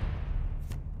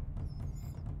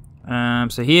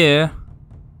 So here,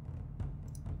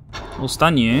 we'll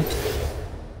stun you.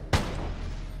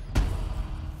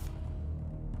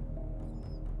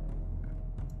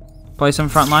 Play some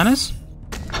frontliners.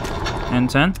 End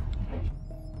turn.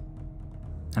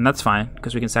 And that's fine,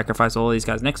 because we can sacrifice all these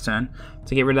guys next turn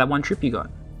to get rid of that one trip you got.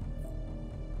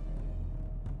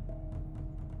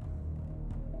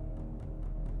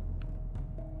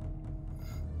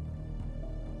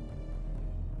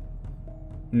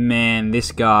 Man,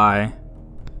 this guy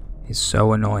is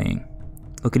so annoying.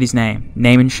 Look at his name.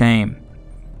 Name and shame.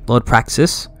 Lord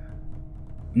Praxis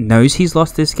knows he's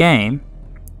lost this game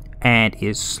and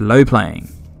is slow playing.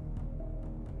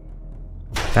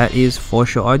 That is for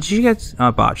sure. Oh, did you get...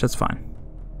 Oh, Barge, that's fine.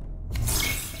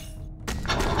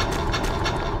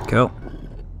 Cool.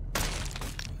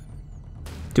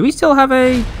 Do we still have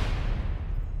a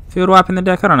field wipe in the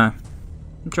deck? I don't know.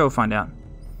 I'm sure we'll find out.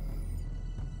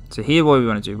 So here, what we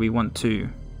want to do, we want to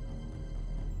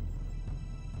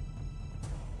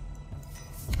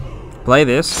play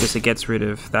this, because it gets rid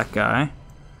of that guy.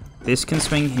 This can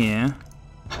swing here.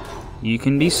 You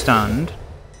can be stunned.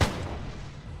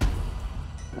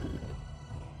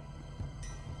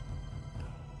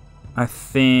 I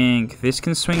think this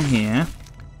can swing here.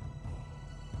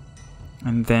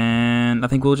 And then I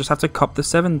think we'll just have to cop the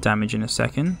 7 damage in a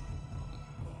second.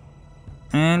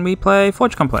 And we play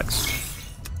Forge Complex.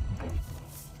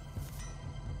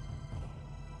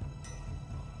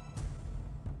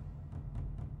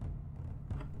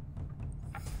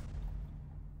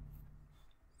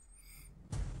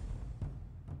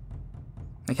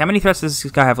 Like, how many threats does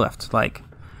this guy have left? Like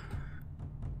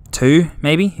 2,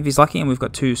 maybe, if he's lucky, and we've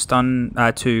got 2 stun,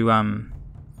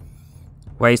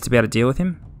 ways to be able to deal with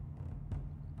him.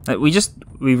 Like,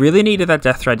 we really needed that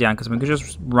death threat down, because we could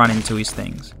just run into his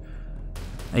things.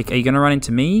 Like, are you gonna run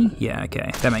into me? Yeah,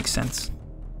 okay, that makes sense.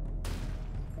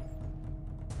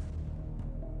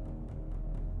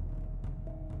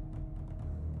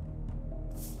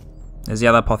 There's the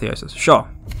other Apotheosis. Sure.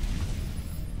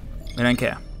 We don't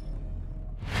care.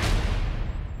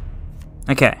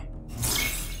 Okay.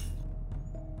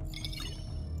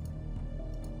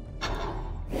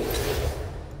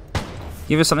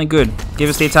 Give us something good. Give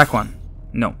us the attack one.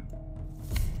 No.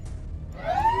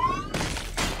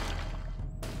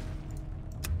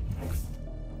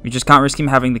 We just can't risk him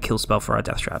having the kill spell for our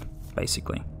Death Shroud,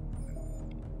 basically.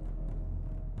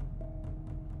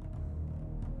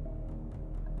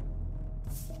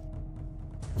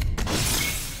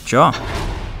 Sure.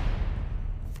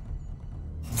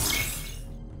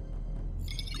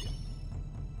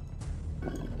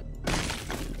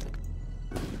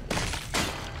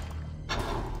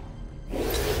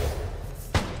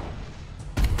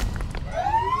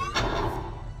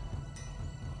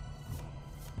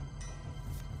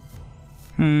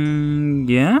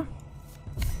 Yeah.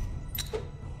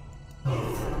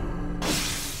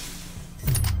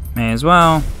 May as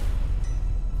well.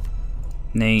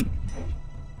 Neat.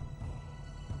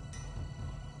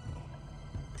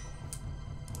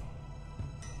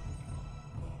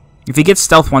 If he gets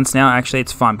stealth once now, actually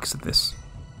it's fine because of this.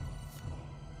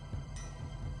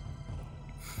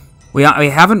 We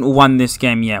haven't won this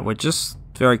game yet. We're just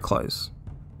very close.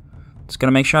 Just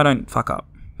gotta make sure I don't fuck up,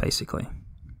 basically.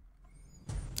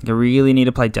 I really need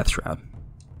to play Death Shroud.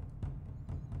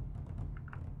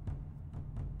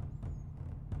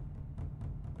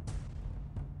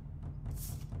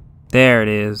 There it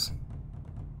is.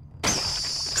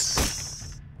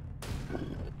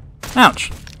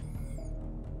 Ouch.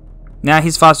 Now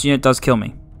his fast unit does kill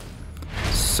me.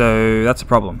 So that's a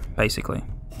problem, basically.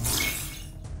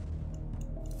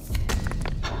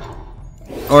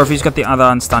 Or if he's got the other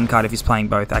unstun card, if he's playing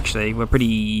both, actually.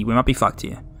 We might be fucked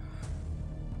here.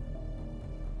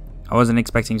 I wasn't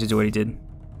expecting to do what he did.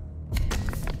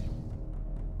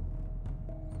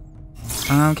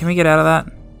 Can we get out of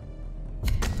that?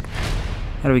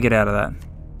 How do we get out of that?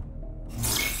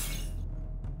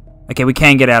 Okay, we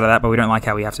can get out of that, but we don't like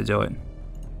how we have to do it.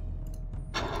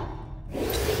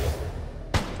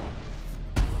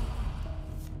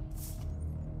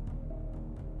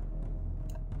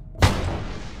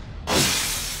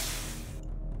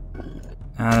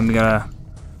 And then we gotta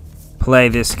play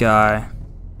this guy.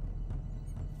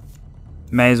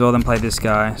 May as well then play this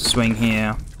guy. Swing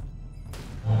here.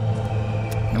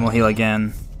 And we'll heal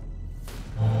again.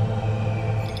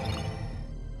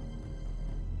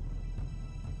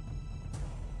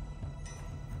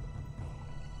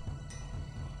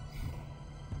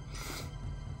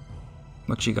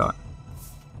 What you got?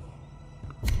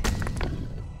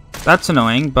 That's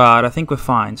annoying, but I think we're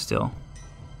fine still.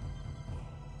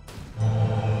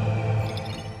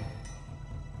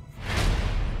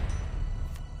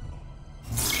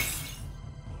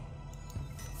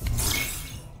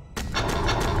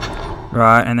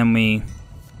 Right, and then we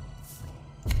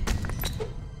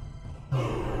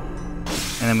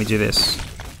do this.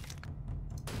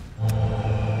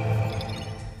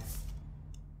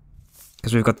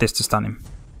 Because we've got this to stun him.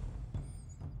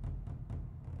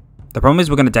 The problem is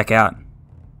we're going to deck out.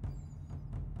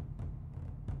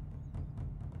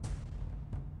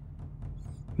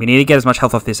 We need to get as much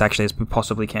health off this actually as we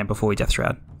possibly can before we Death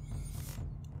Shroud.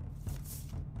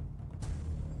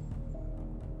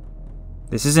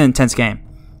 This is an intense game.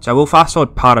 So I will fast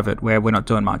forward part of it where we're not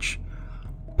doing much.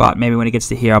 But maybe when it gets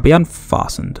to here, I'll be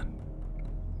unfastened.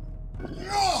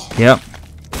 Yep.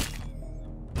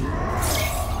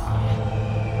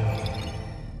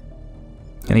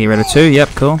 Gonna get rid of 2. Yep,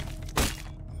 cool.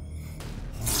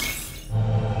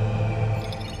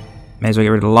 May as well get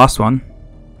rid of the last one.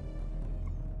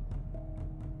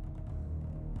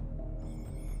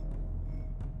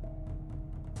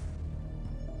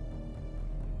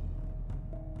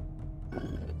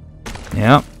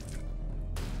 Yep.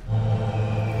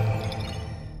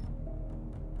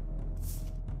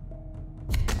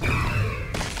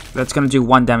 That's going to do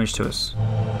 1 damage to us.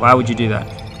 Why would you do that?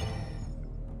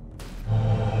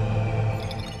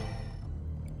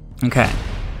 Okay.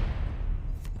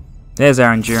 There's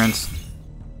our endurance.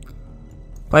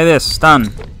 Play this.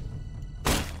 Stun.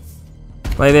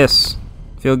 Play this.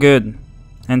 Feel good.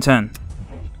 And turn.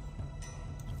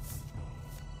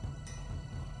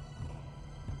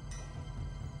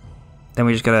 Then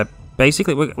we just gotta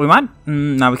basically we might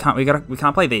no we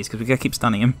can't play these because we gotta keep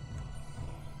stunning him.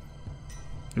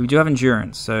 We do have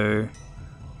endurance, so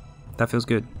that feels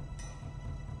good.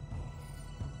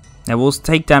 Now we'll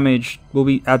take damage.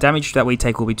 Our damage that we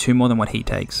take will be 2 more than what he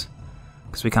takes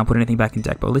because we can't put anything back in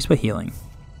deck. But at least we're healing.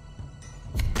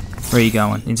 Where are you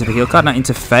going? Into the heal card? No,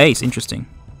 into face. Interesting.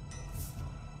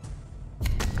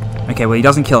 Okay, well he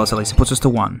doesn't kill us at least. It puts us to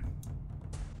 1,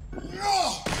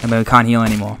 and then we can't heal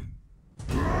anymore.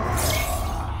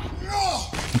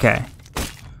 Okay,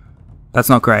 that's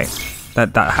not great.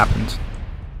 That happened.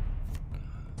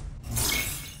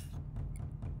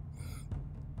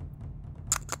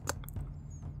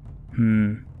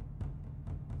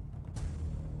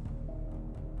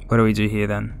 What do we do here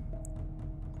then?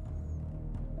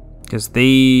 Because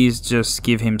these just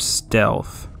give him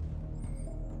stealth.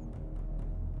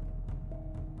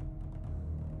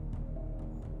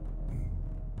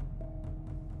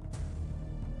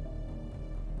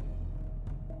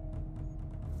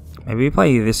 Maybe we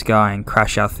play this guy and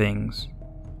crash our things.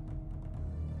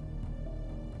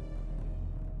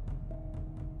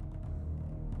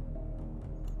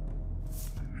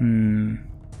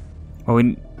 Well,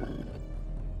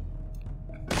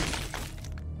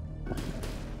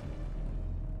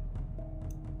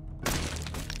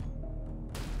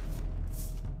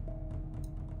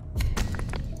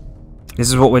 this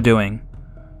is what we're doing.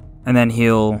 And then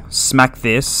he'll smack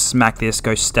this,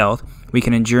 go stealth. We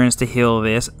can endurance to heal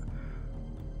this.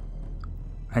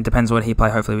 It depends on what he play.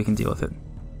 Hopefully we can deal with it.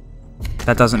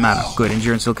 That doesn't matter. Good,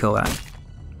 endurance will kill that.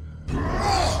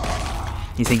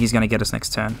 You think he's going to get us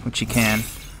next turn, which he can.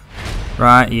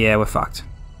 Right, yeah, we're fucked.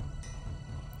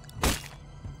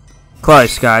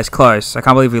 Close, guys, close. I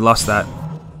can't believe we lost that.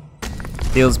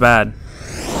 Feels bad.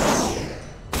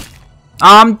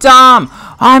 I'm dumb!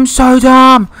 I'm so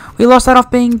dumb! We lost that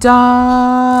off being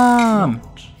dumb!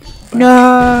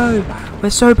 No!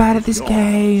 We're so bad at this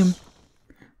game.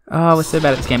 Oh, we're so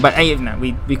bad at this game. But hey, no,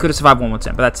 we could have survived 1 more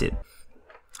turn, but that's it.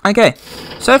 Okay,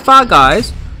 so far,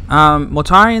 guys,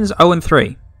 Mortarion's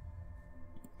 0-3.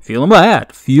 Feeling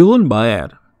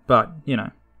bad. But, you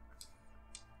know,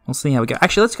 we'll see how we go.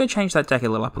 Actually, let's go change that deck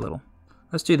up a little.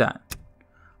 Let's do that.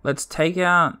 Let's take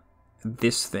out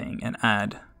this thing and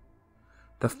add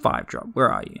the 5-drop.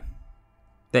 Where are you?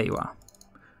 There you are.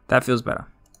 That feels better.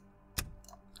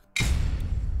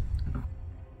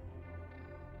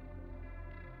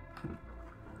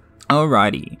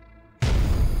 Alrighty.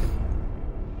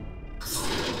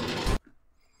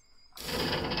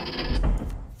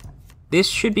 This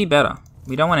should be better.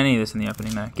 We don't want any of this in the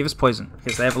opening though. Give us poison,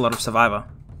 because they have a lot of survivor.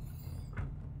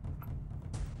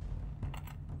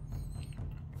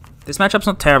 This matchup's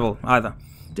not terrible either.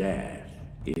 Death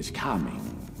is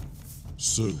coming.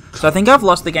 So I think I've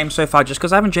lost the game so far just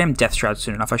because I haven't jammed Death Shroud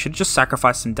soon enough. I should just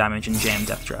sacrifice some damage and jam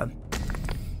Death Shroud.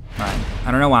 Right.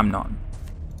 I don't know why I'm not.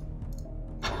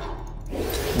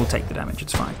 We'll take the damage,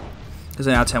 it's fine. Because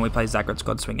in our turn we play Zagrett's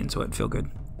God Swing into it, feel good.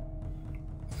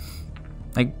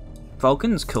 Like,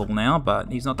 Vulcan's cool now,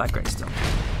 but he's not that great still.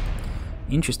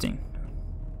 Interesting.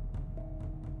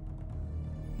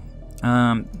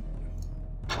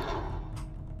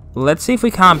 Let's see if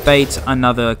we can't bait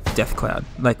another Death Cloud.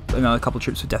 Like, another couple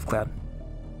troops with Death Cloud.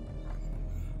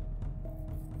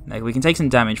 Like, we can take some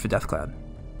damage for Death Cloud.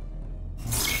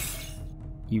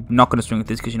 You're not going to swing with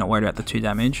this because you're not worried about the 2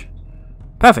 damage.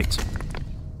 Perfect.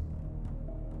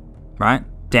 Right?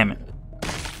 Damn it.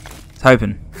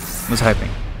 Was hoping.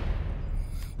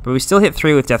 But we still hit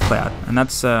 3 with Death Cloud, and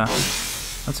that's a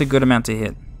good amount to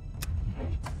hit.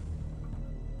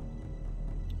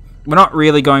 We're not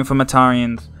really going for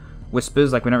Mortarion's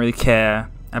Whispers, like we don't really care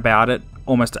about it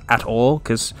almost at all,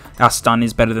 because our stun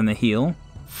is better than the heal.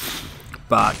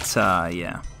 But,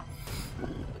 yeah.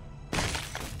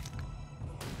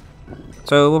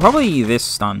 So we'll probably this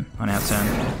stun on our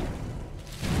turn.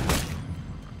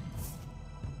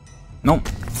 Nope.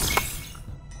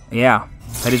 Yeah,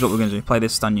 that is what we're going to do. Play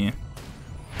this stun you.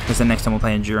 Because the next time we'll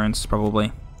play Endurance,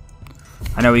 probably.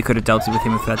 I know we could have dealt it with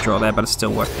him with that draw there, but it's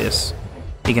still worth this.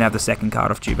 He can have the second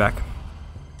card off dewback.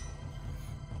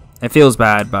 It feels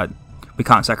bad, but we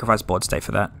can't sacrifice board state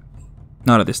for that.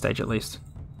 Not at this stage, at least.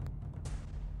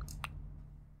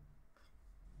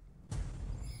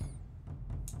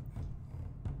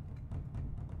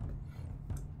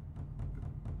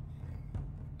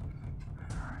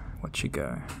 What you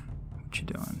go? What you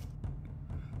doing?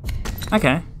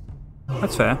 Okay,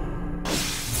 that's fair.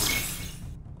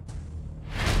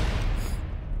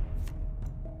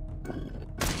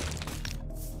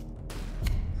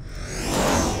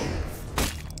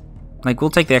 Like,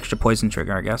 we'll take the extra poison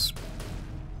trigger, I guess.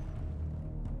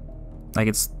 Like,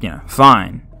 it's, you know,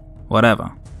 fine.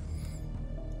 Whatever.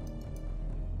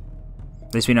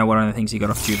 At least we know what are the things he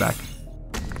got off dewback.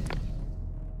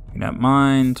 We don't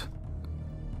mind.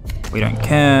 We don't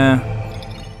care.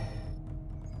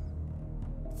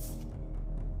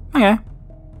 Okay.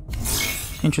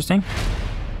 Interesting.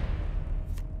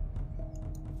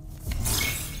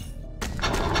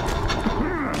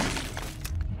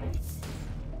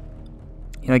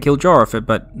 Like, he'll draw off it,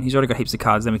 but he's already got heaps of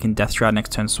cards, then we can Death Shroud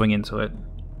next turn, swing into it.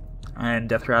 And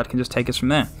Death Shroud can just take us from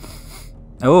there.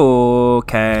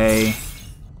 Okay.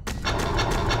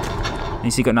 At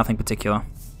least he got nothing particular.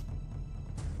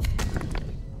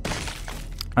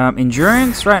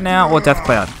 Endurance right now, or Death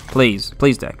Cloud? Please.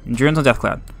 Please, deck. Endurance or Death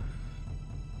Cloud?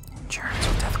 Endurance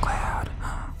or Death Cloud?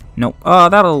 Nope. Oh,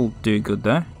 that'll do good,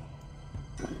 though.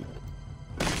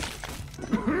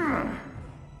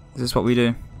 Is this what we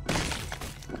do?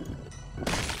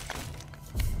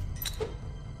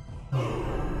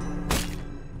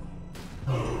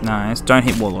 Nice. Don't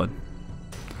hit Warlord.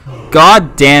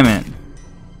 God damn it.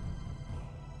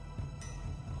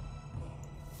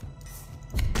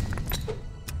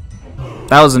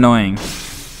 That was annoying.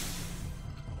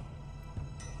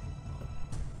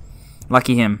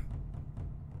 Lucky him.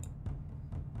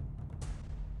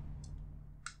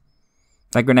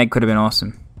 That grenade could have been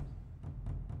awesome.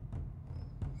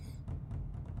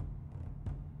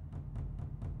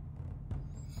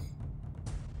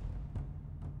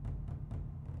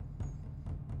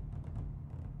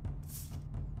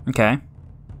 Okay.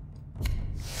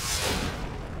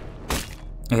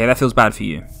 Okay, that feels bad for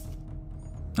you.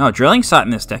 Oh, Drilling Site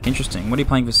in this deck. Interesting. What are you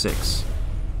playing for 6?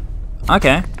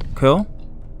 Okay, cool.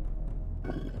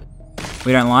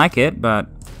 We don't like it, but...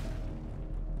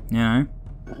 You know.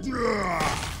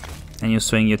 And you'll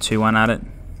swing your 2-1 at it.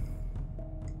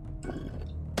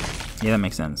 Yeah, that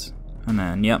makes sense. And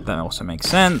then, yep, that also makes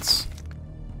sense.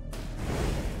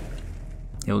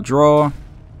 He'll draw.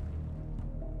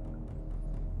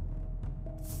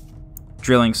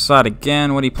 Drilling Site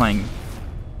again. What are you playing?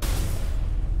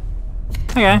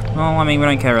 Okay, well, I mean, we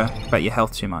don't care about your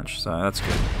health too much, so that's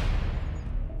good.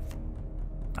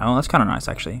 Oh, that's kind of nice,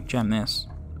 actually. Jam this.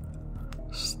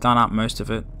 Stun up most of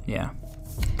it. Yeah.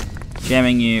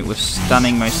 Jamming you with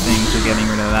stunning most things, we're getting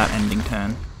rid of that ending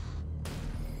turn.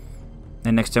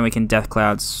 Then next turn we can Death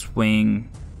Cloud, swing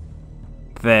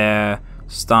there,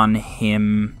 stun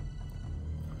him.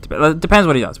 Depends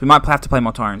what he does. We might have to play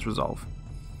Mortarion's Resolve.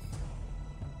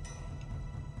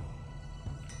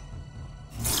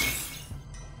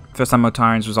 First time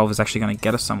Mortarion's Resolve is actually going to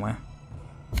get us somewhere.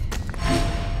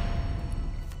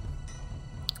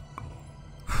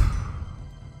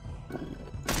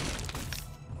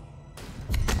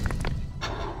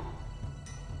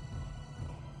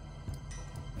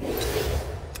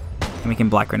 And we can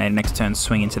Black Grenade next turn,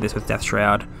 swing into this with Death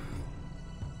Shroud.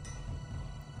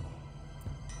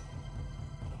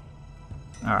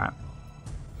 Alright.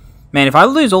 Man, if I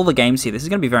lose all the games here, this is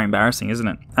going to be very embarrassing, isn't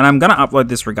it? And I'm going to upload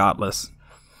this regardless.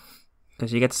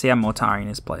 Because you get to see how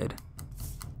Mortarion is played.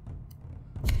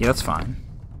 Yeah, that's fine.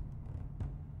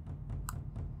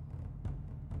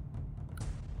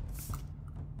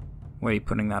 Where are you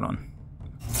putting that on?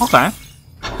 Okay.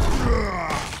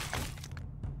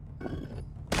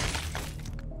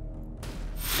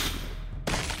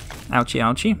 Ouchie,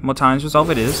 ouchie. Mortarion's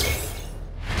resolve it is.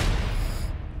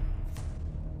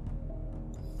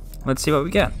 Let's see what we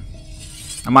get.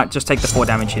 I might just take the 4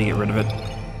 damage here to get rid of it.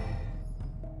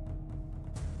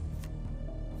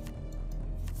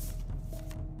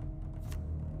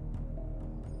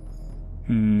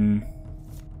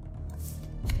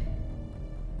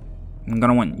 I'm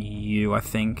gonna want you, I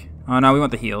think. Oh no, we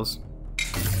want the heals.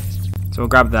 So we'll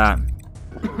grab that.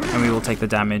 And we will take the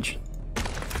damage.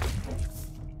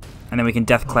 And then we can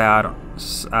Death Cloud,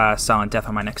 Silent Death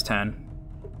on my next turn.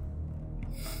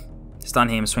 Stun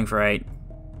him, swing for 8.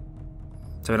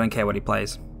 So we don't care what he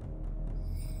plays.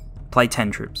 Play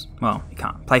 10 troops. Well, you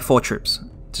can't. Play 4 troops,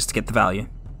 just to get the value.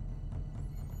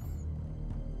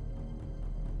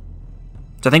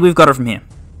 So I think we've got it from here.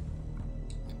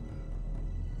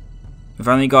 We've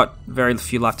only got very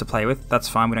few life to play with. That's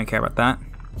fine, we don't care about that.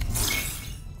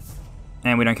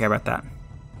 And we don't care about that.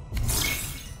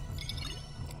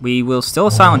 We will still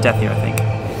a Silent Death here, I think.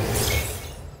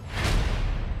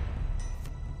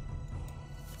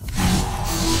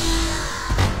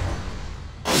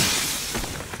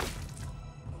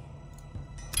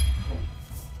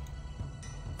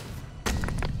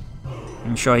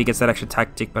 I'm sure he gets that extra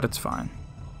tactic, but it's fine.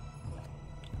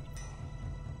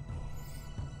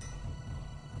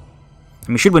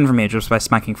 And we should win from here just by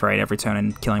smacking for 8 every turn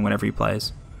and killing whatever he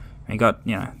plays. And he got,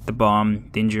 you know, the bomb,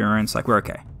 the endurance, like, we're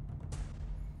okay.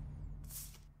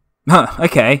 Huh,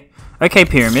 okay. Okay,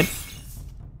 Pyramid.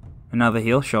 Another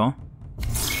heal, sure.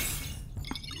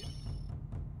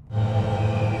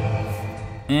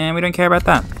 And we don't care about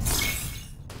that.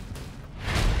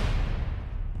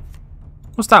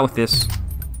 We'll start with this.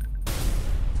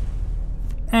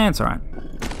 And it's alright.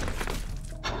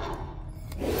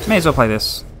 May as well play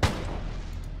this.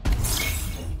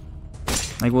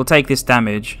 Like, we'll take this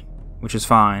damage, which is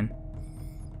fine.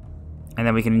 And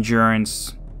then we can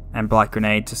Endurance and Blight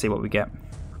Grenade to see what we get.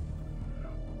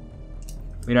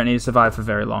 We don't need to survive for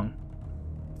very long.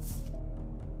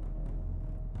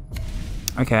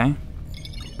 Okay.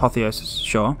 Apotheosis,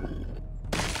 sure.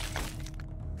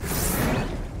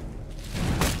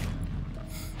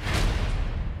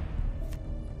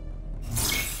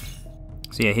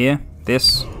 So yeah, here,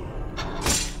 this.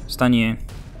 Stun you.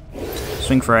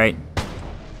 Swing for 8.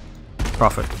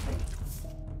 Profit.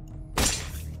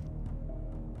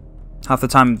 Half the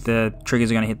time the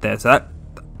triggers are going to hit there, so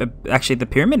that actually the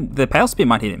Pyramid, the Pale Spear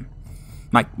might hit him,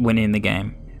 might win in the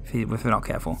game if we're not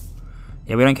careful.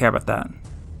 Yeah, we don't care about that.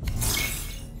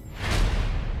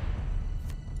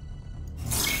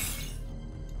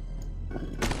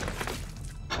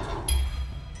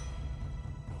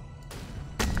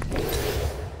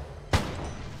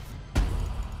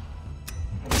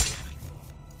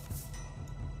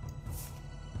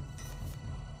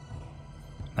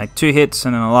 Like 2 hits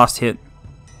and then the last hit.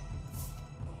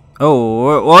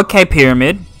 Oh, okay,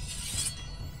 Pyramid.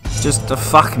 Just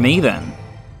fuck me then.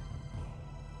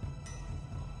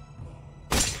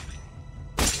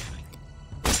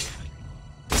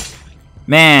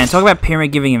 Man, talk about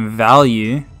Pyramid giving him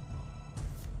value.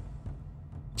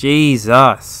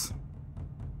 Jesus.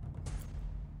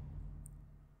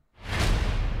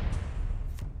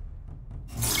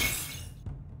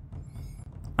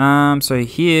 So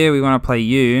here we want to play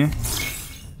you.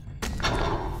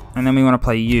 And then we want to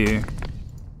play you.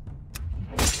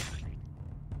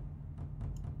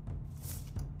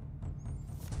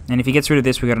 And if he gets rid of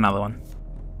this, we got another one.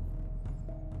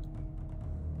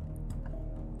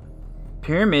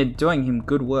 Pyramid doing him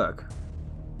good work.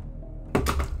 And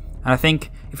I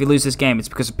think if we lose this game, it's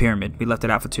because of Pyramid. We left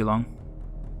it out for too long.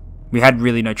 We had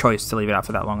really no choice to leave it out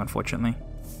for that long, unfortunately.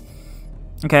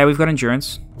 Okay, we've got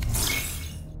Endurance.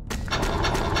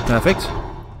 Perfect.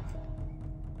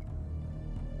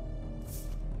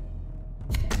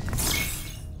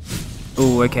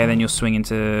 Oh, okay, then you'll swing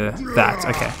into that.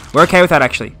 Okay. We're okay with that,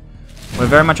 actually. We're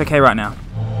very much okay right now.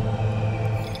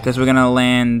 Because we're going to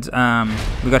land...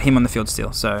 we got him on the field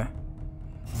still, so...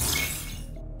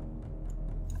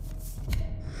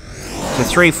 So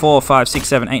 3, 4, 5, 6,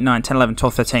 7, 8, 9, 10, 11,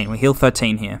 12, 13. We heal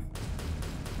 13 here.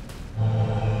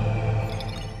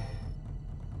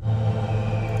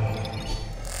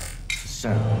 So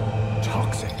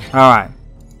toxic. Alright.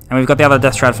 And we've got the other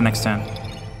Death Shroud for next turn.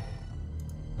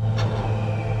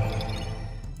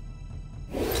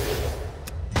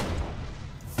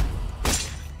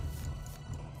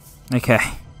 Okay.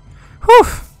 Whew!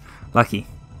 Lucky.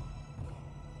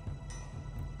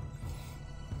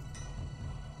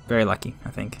 Very lucky, I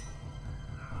think.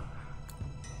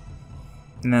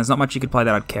 And there's not much you could play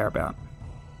that I'd care about.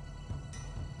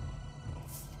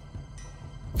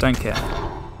 Don't care.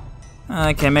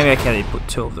 Okay, maybe I care that you put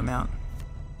 2 of them out.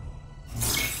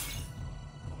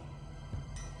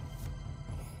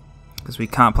 Because we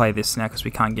can't play this now because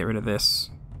we can't get rid of this.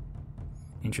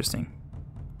 Interesting.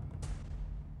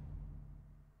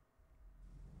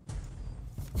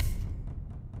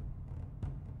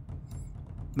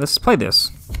 Let's play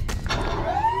this.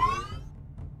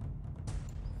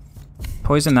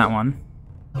 Poison that one.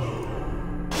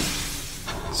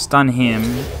 Stun him.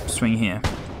 Swing here.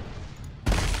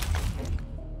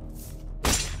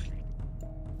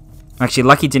 Actually,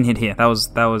 lucky didn't hit here. That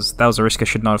was a risk I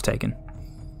should not have taken.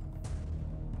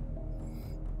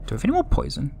 Do I have any more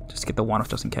poison? Just to get the 1 off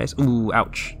just in case. Ooh,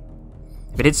 ouch.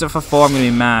 If it hits it for 4, I'm gonna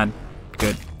be mad.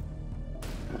 Good.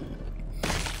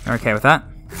 You're okay with that?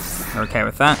 We're okay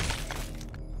with that.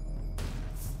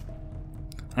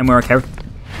 And we're okay with,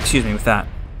 excuse me, with that.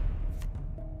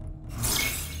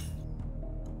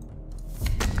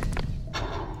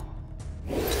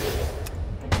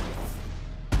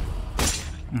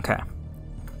 Okay.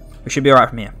 We should be alright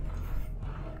from here.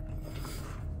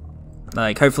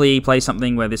 Like, hopefully he plays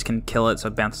something where this can kill it so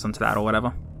it bounces onto that or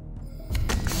whatever.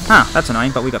 Huh, that's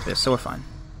annoying, but we got this, so we're fine.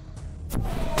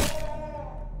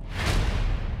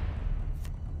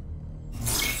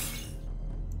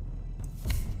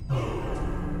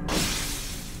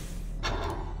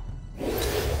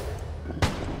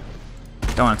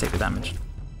 Don't want to take the damage.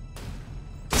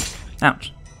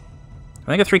 Ouch.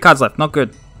 I only got 3 cards left, not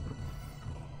good.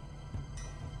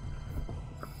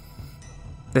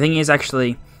 The thing is,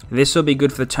 actually, this will be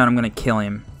good for the turn I'm going to kill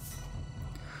him.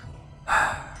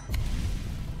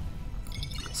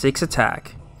 6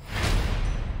 attack.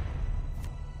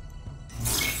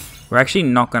 We're actually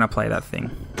not going to play that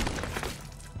thing.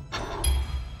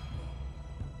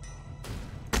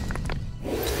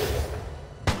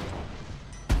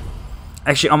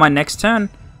 Actually, on my next turn,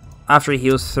 after he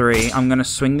heals 3, I'm going to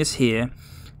swing this here,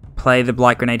 play the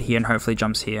Blight Grenade here, and hopefully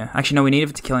jumps here. Actually, no, we need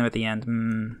it to kill him at the end.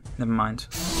 Never mind.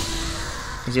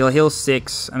 Because he'll heal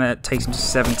 6, and that takes him to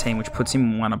 17, which puts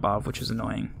him 1 above, which is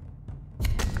annoying.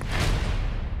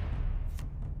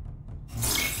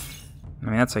 I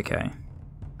mean, that's okay.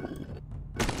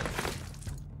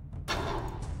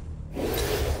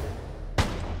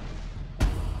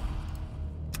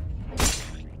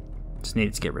 Just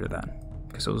needed to get rid of that,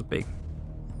 because it was big.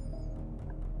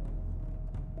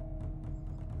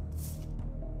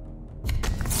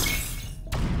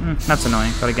 That's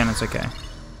annoying, but again, it's okay.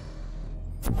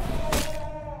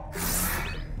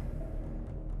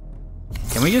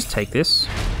 Can we just take this?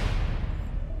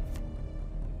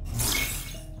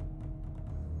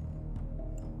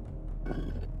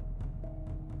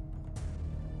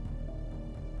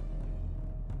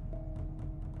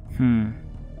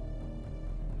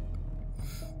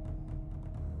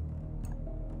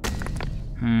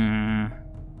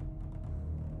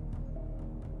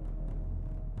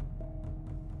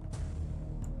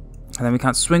 And then we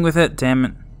can't swing with it, damn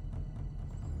it.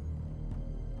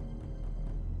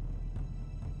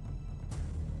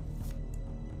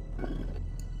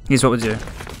 Here's what we'll do.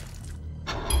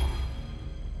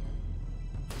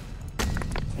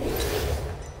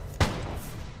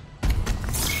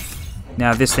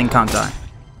 Now this thing can't die.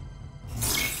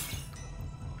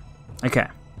 Okay.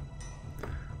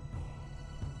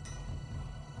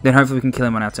 Then hopefully we can kill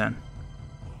him on our turn.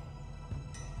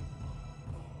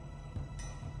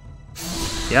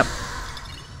 Yep.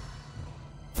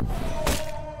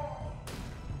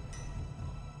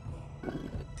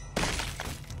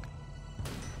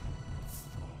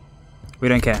 We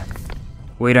don't care.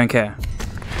 We don't care.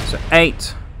 So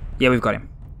 8. Yeah, we've got him.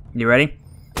 You ready?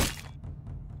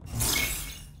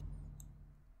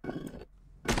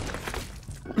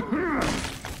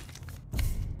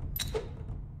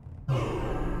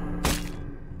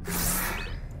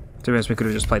 To be honest, we could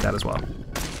have just played that as well.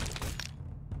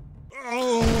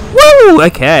 Woo!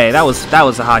 Okay, that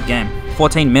was a hard game.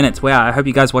 14 minutes. Wow, I hope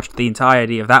you guys watched the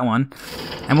entirety of that one.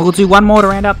 And we'll do one more to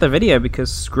round out the video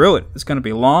because screw it. It's going to be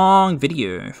a long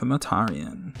video for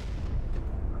MORTARION.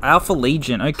 Alpha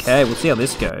Legion. Okay, we'll see how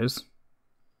this goes.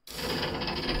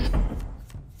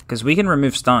 Because we can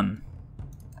remove stun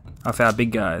off our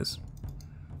big guys.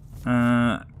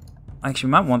 Actually, we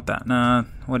might want that. No,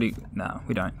 we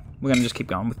don't. We're going to just keep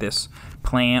going with this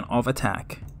plan of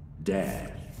attack.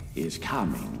 Death is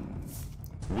coming.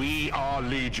 We are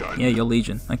Legion. Yeah, you're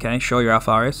Legion. Okay, show your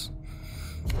Alpharis.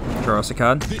 Draw us a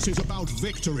card. This is about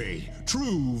victory.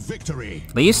 True victory.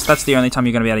 At least that's the only time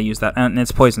you're going to be able to use that. And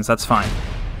it's poison, so that's fine.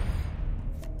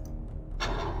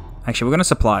 Actually, we're going to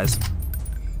supplies.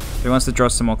 If he wants to draw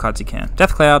some more cards, he can.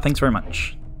 Death Cloud, thanks very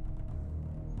much.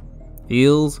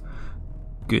 Feels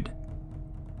good.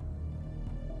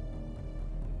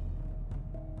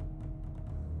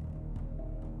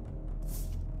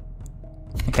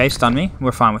 Okay, stun me.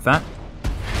 We're fine with that.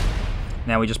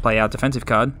 Now we just play our defensive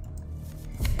card.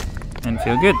 And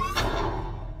feel good.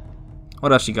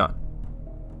 What else you got?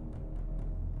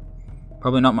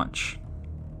 Probably not much.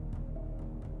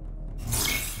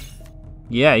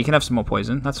 Yeah, you can have some more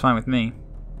poison. That's fine with me.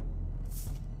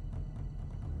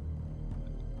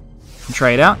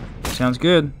 Trade out. Sounds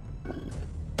good.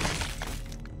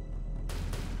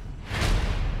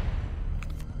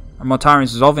 A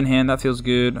Mortarion's Resolve in hand. That feels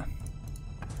good.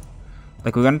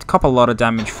 Like, we're going to cop a lot of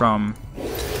damage from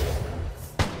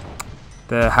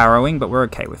the Harrowing, but we're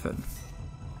okay with it.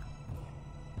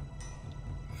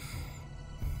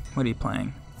 What are you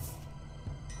playing?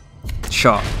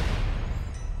 Shot.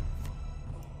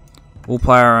 We'll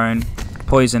play our own.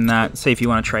 Poison that. See if you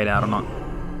want to trade out or not.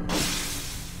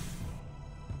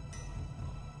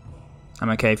 I'm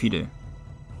okay if you do.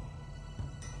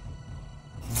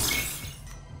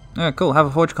 Oh, cool. Have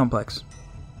a Forge Complex.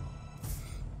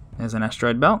 There's an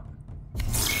Asteroid Belt.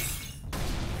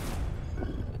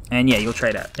 And yeah, you'll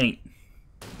trade out. Neat.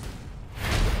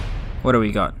 What do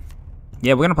we got?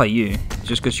 Yeah, we're going to play you.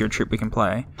 Just because you're a troop we can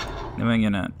play. Then we're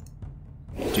going to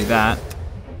do that.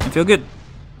 And feel good.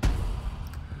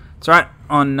 It's alright.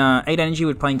 On 8 energy,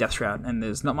 we're playing Death Shroud. And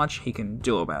there's not much he can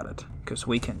do about it. Because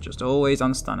we can just always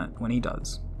unstun it when he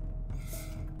does.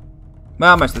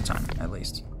 Well, most of the time, at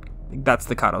least. That's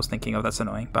the card I was thinking of. That's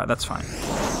annoying, but that's fine.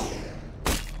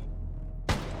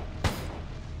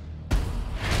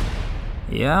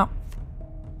 Yeah.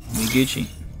 We Gucci.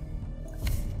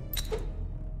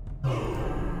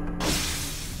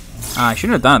 I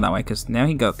shouldn't have done it that way, because now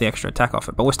he got the extra attack off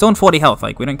it. But we're still in 40 health,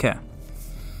 like, we don't care.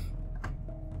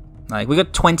 Like, we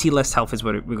got 20 less health is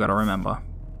what we got to remember.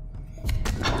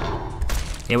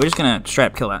 Yeah, we're just going to straight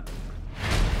up kill that.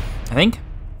 I think.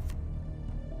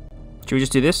 Should we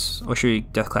just do this? Or should we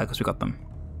Death Cloud because we got them?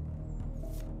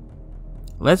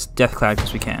 Let's Death Cloud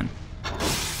because we can.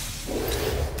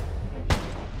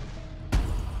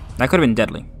 That could have been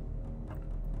deadly.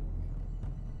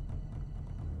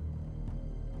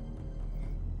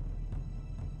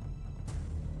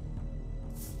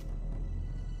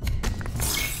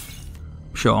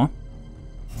 Sure.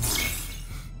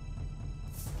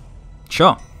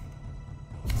 Sure.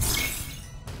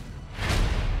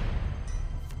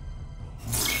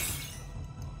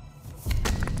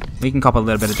 We can cop a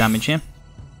little bit of damage here.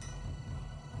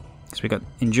 Because we got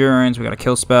endurance, we got a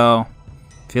kill spell.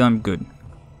 Feeling good.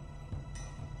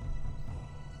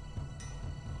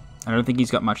 I don't think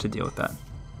he's got much to deal with that.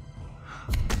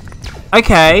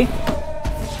 Okay.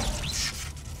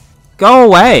 Go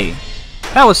away.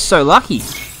 That was so lucky.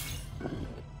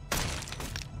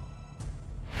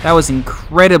 That was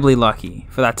incredibly lucky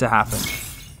for that to happen.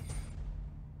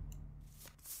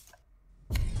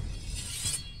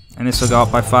 And this will go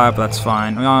up by 5, but that's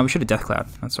fine. Oh, we should have Death Cloud.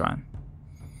 That's alright.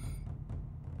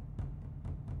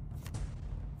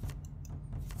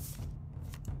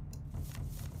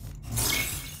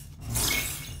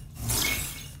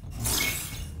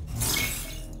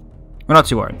 We're not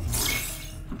too worried.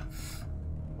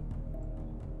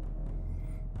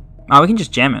 Oh, we can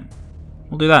just jam it.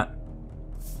 We'll do that.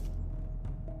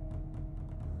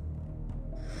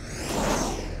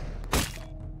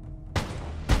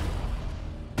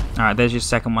 Alright, there's your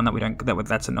second one that we don't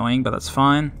that's annoying, but that's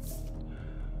fine.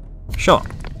 Sure.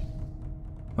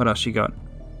 What else you got?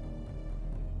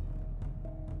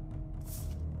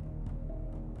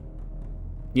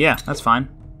 Yeah, that's fine.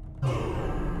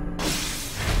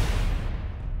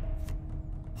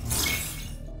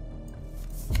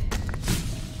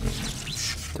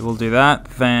 So we'll do that,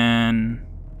 then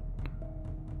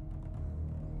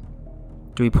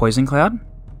do we Poison Cloud?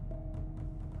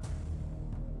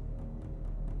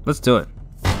 Let's do it.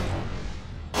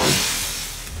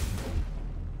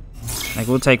 Like,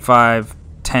 we'll take 5,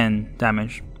 10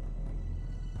 damage.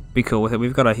 Be cool with it.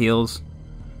 We've got our heals.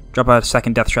 Drop a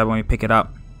second Death Shroud when we pick it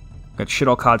up. Got shit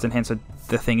all cards in hand, so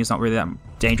the thing is not really that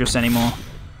dangerous anymore.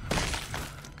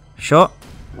 Sure.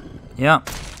 Yeah.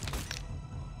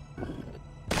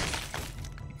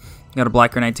 Got a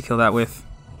Blight Grenade to kill that with.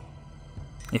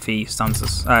 If he stuns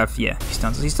us. Yeah, if he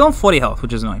stuns us. He's still on 40 health,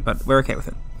 which is annoying, but we're okay with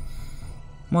it.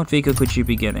 What vehicle could you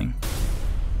be getting?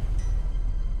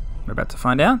 We're about to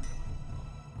find out.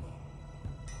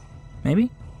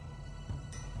 Maybe?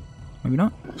 Maybe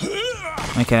not?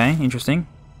 Okay, interesting.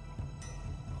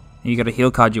 You got a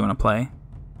heal card you want to play.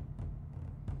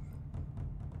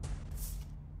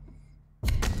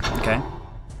 Okay.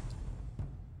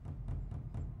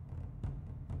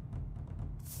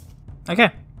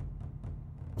 Okay.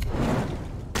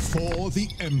 For the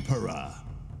Emperor.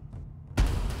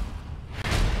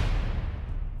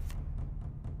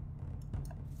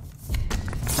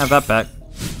 Have that back.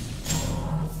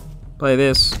 Play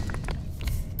this.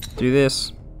 Do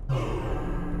this.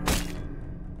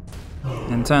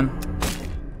 And 10.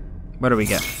 What do we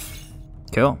get?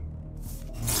 Kill.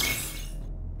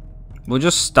 We'll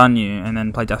just stun you and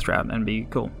then play Death Shroud and be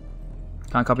cool.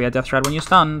 Can't copy our Death Shroud when you're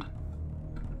stunned.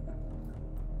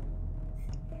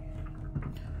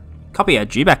 Copy our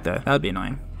G back though, that would be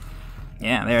annoying.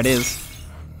 Yeah, there it is.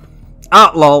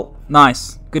 Ah, lol.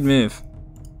 Nice. Good move.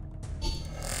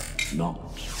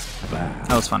 Not bad.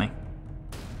 That was funny.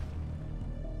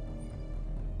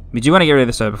 We do want to get rid of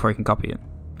this though before we can copy it,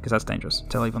 because that's dangerous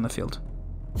to leave on the field.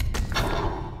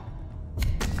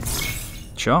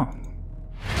 Sure.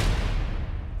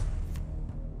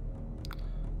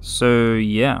 So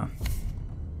yeah.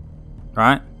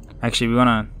 Right? Actually, we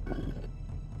wanna.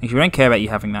 Actually, we don't care about you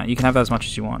having that. You can have that as much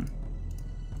as you want.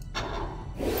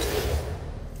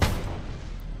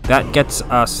 That gets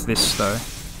us this though,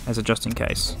 as a just in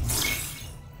case.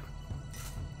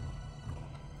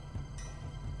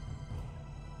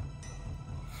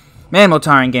 Man,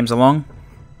 Mortarion games are long.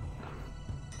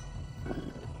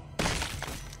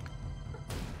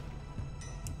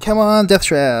 Come on, Death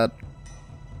Shroud.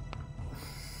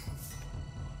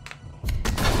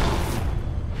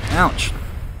 Ouch.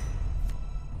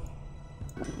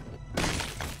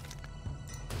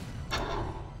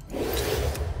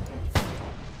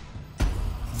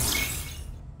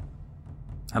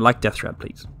 I'd like Death Shroud,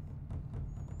 please.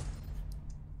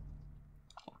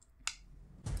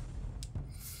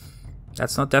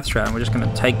 That's not Death Shroud. We're just going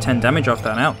to take 10 damage off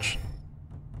that. Ouch.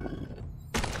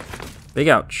 Big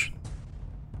ouch.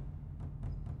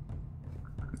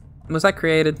 Was that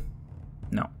created?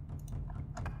 No.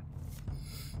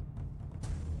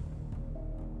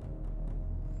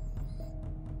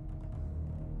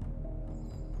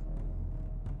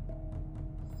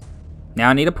 Now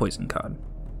I need a poison card.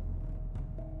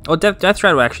 Oh, Death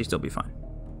Shroud will actually still be fine.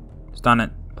 Stun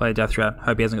it. Play Death Shroud.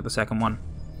 Hope he hasn't got the second one.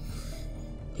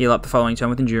 Heal up the following turn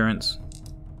with Endurance.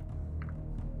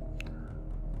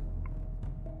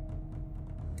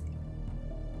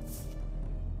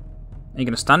 Are you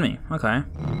going to stun me? Okay.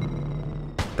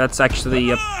 That's actually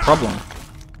a problem.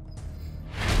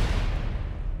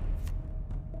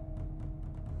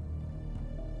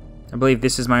 I believe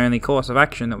this is my only course of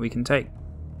action that we can take.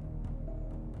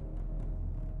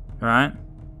 Alright.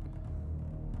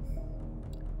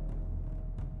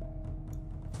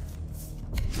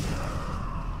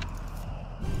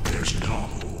 There's no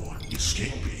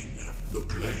escaping the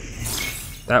blade.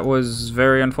 That was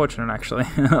very unfortunate, actually.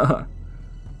 How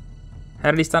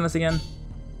did he stun us again?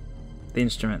 The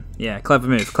instrument. Yeah, clever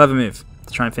move. Clever move.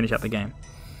 To try and finish up the game.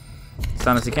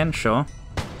 Stun us again? Sure.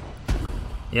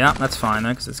 Yeah, that's fine though,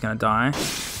 because it's going to die.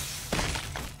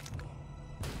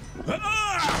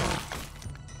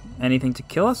 Anything to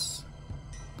kill us?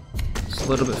 Just a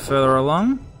little bit further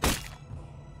along.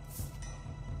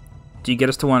 Do you get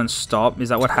us to 1 and stop? Is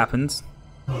that what happens?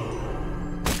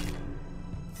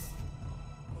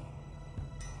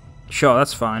 Sure,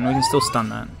 that's fine. We can still stun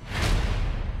that.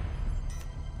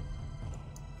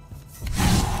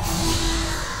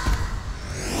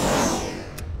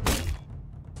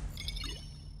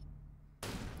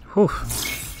 Whew.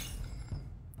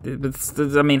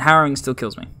 I mean, harrowing still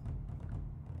kills me.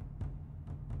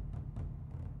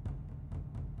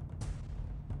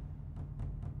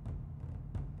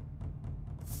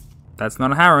 That's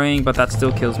not a harrowing, but that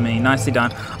still kills me. Nicely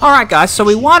done. Alright guys, so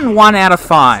we won 1 out of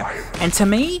 5. And to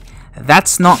me,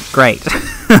 that's not great.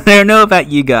 I don't know about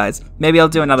you guys. Maybe I'll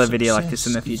do another video like this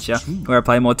in the future, where I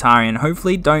play Mortarion.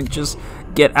 Hopefully don't just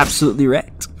get absolutely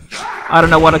wrecked. I don't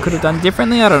know what I could have done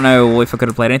differently. I don't know if I could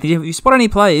have played anything. If you spot any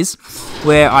plays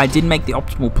where I didn't make the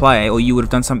optimal play, or you would have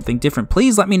done something different,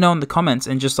 please let me know in the comments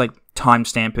and just like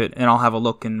timestamp it, and I'll have a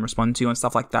look and respond to you and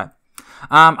stuff like that.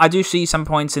 I do see some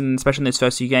points, especially in those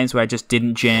first few games, where I just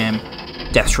didn't jam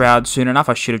Death Shroud soon enough.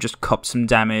 I should have just copped some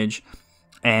damage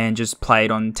and just played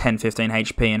on 10-15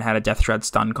 HP and had a Death Shroud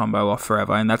stun combo off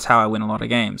forever, and that's how I win a lot of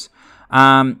games.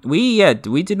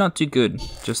 We did not do good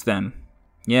just then.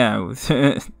 Yeah,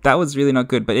 that was really not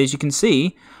good. But as you can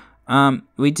see,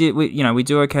 we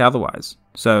do okay otherwise.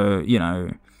 So, you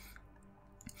know,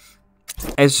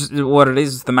 It's just what it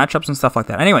is, the matchups and stuff like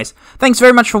that. Anyways, thanks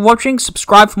very much for watching.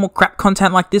 Subscribe for more crap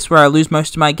content like this where I lose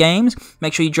most of my games.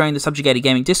 Make sure you join the Subjugated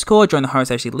Gaming Discord, join the Horus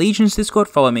HHL Legions Discord,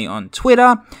 follow me on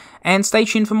Twitter, and stay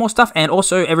tuned for more stuff. And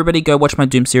also, everybody go watch my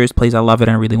Doom series, please. I love it,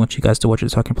 and I really want you guys to watch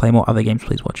it so I can play more other games.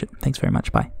 Please watch it. Thanks very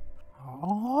much. Bye.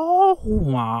 Oh,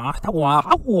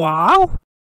 wow.